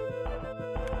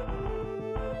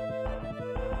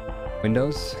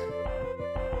 Windows.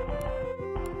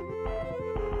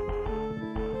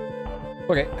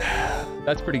 Okay,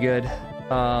 that's pretty good.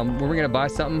 Were we gonna buy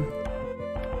something?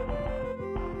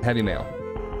 Heavy mail.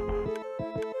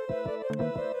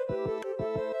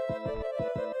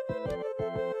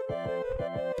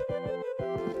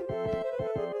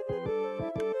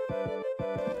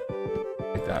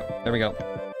 Take There we go.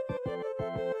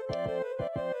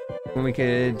 When we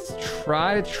could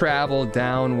try to travel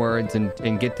downwards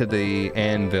and get to the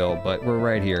anvil, but we're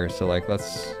right here, so like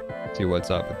let's see what's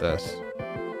up with this.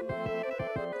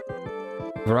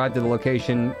 We've arrived at the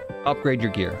location. Upgrade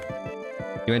your gear.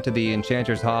 You enter the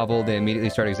enchanter's hovel. They immediately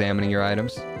start examining your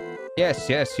items. Yes,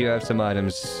 yes, you have some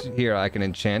items here I can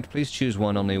enchant. Please choose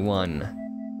one, only one.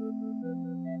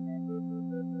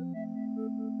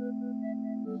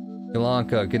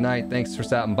 Yolanda, good night. Thanks for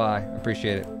stopping by. I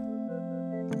appreciate it.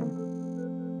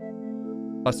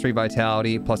 +3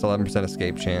 vitality, +11%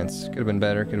 escape chance. Could have been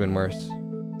better, could have been worse.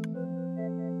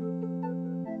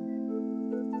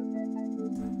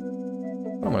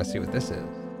 I want to see what this is.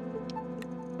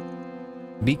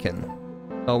 Beacon.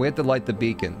 Oh, we have to light the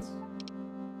beacons.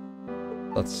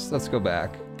 Let's go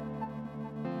back.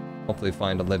 Hopefully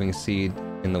find a living seed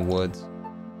in the woods.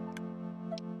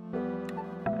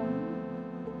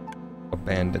 A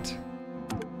bandit.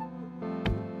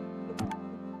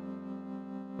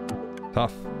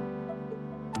 Tough.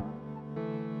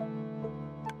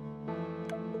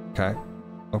 Okay.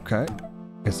 Okay.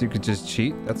 Guess you could just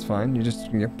cheat. That's fine. You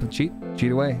just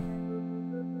cheat away.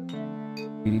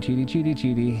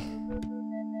 Cheaty.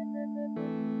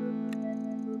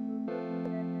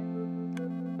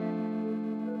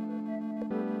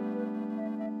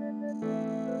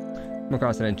 Come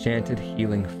across an enchanted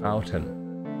healing fountain.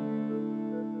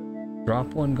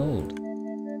 Drop 1 gold.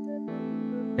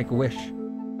 Make a wish.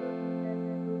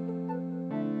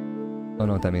 Don't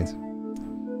know what that means.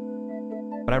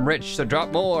 But I'm rich, so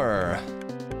drop more.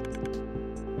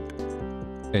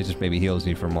 It just maybe heals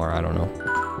you for more, I don't know.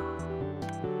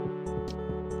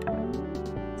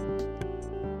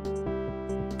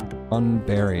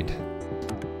 Unburied.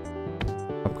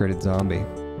 Upgraded zombie.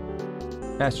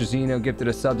 Master Zeno gifted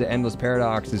a sub to Endless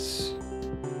Paradoxes.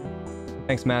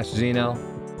 Thanks, Master Zeno.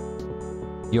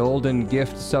 Yolden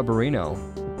gift Subarino.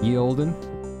 Yolden?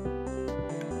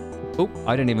 Oop,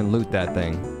 I didn't even loot that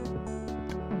thing.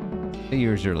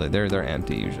 Usually, they're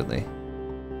empty usually.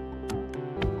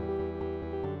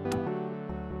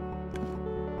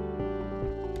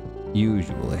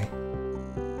 Usually.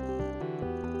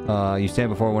 You stand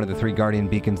before one of the 3 guardian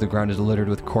beacons. The ground is littered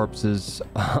with corpses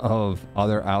of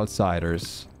other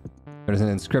outsiders. There's an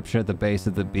inscription at the base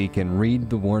of the beacon. Read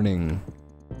the warning.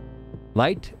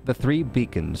 Light the 3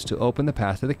 beacons to open the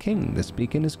path to the king. This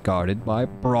beacon is guarded by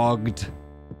Brogd.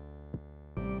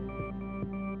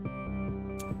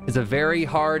 It's a very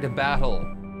hard battle.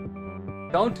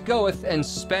 Don't goeth and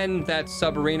spend that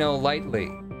Subarino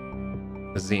lightly.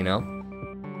 Zeno.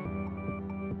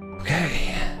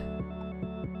 Okay.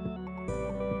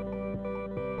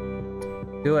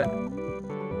 Do it.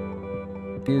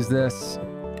 Use this.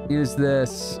 Use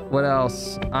this. What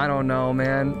else? I don't know,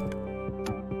 man.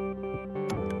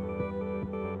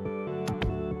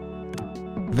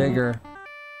 Vigor.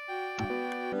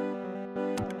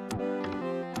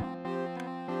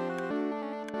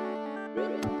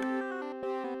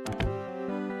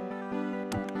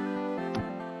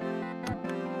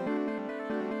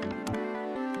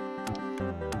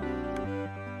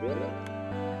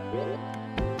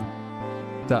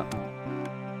 Up.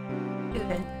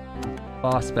 Good.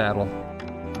 Boss battle.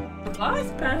 Boss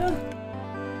battle?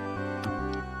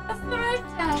 That's the right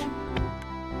time.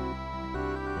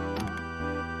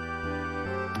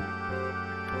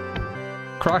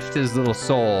 Crushed his little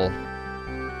soul.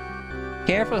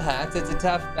 Careful, Hats, it's a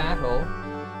tough battle.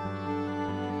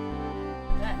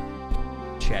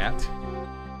 Chat.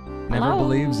 Never Hello.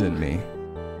 believes in me.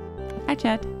 Hi,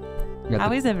 Chad. Got How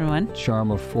the is everyone?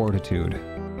 charm of fortitude.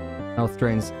 Health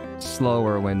drains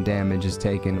slower when damage is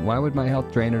taken. Why would my health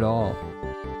drain at all?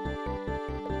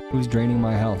 Who's draining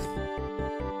my health?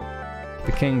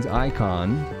 The king's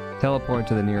icon. Teleport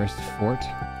to the nearest fort.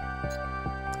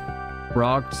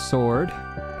 Rocked sword.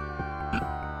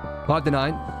 Pot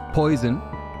denied. Poison.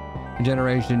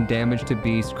 Regeneration. Damage to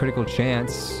beast. Critical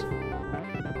chance.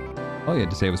 All you had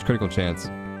to say was critical chance.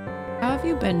 How have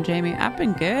you been, Jamie? I've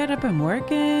been good. I've been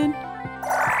working.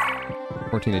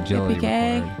 14 agility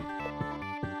Yippee-ki-yay. required.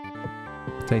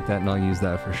 Take that and I'll use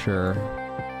that for sure.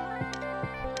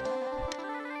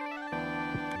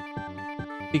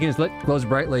 Beacon is lit, glows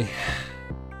brightly.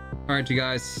 Alright, you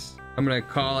guys. I'm gonna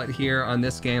call it here on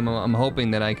this game. I'm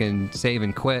hoping that I can save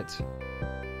and quit.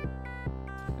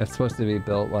 It's supposed to be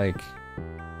built like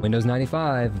Windows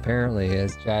 95, apparently,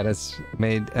 as Chad has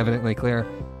made evidently clear.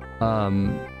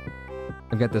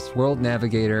 I've got this World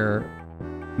Navigator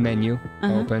menu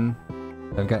open.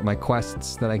 I've got my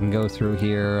quests that I can go through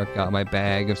here. I've got my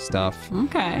bag of stuff.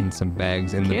 Okay. And some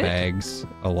bags in the Cute. bags.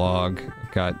 A log.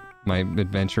 I've got my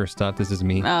adventure stuff. This is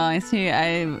me. Oh, I see.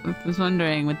 I was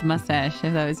wondering with the mustache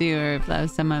if that was you or if that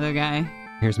was some other guy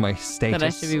Here's my status. that I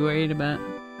should be worried about.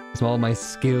 Here's all my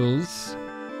skills.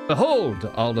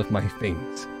 Behold all of my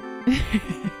things.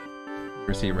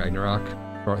 Ever see Ragnarok?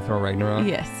 Thor Ragnarok?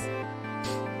 Yes,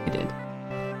 I did.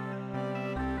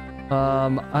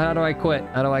 How do I quit?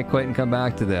 How do I quit and come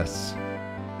back to this?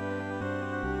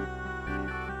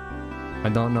 I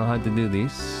don't know how to do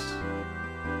these.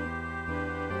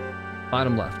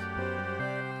 Bottom left.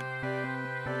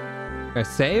 Can I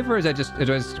save or is that just, do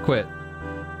I just quit?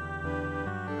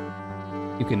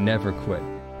 You can never quit.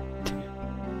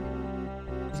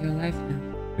 It's your life now.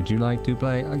 Would you like to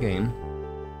play a game?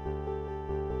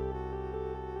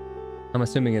 I'm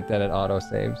assuming that it auto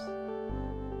saves,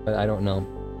 but I don't know.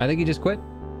 I think you just quit.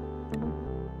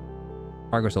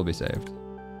 Progress will be saved.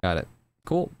 Got it.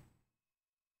 Cool.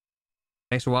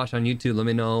 Thanks for watching on YouTube. Let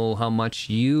me know how much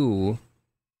you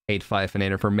hate Five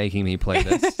Finator for making me play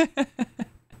this.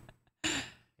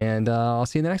 And I'll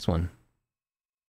see you in the next one.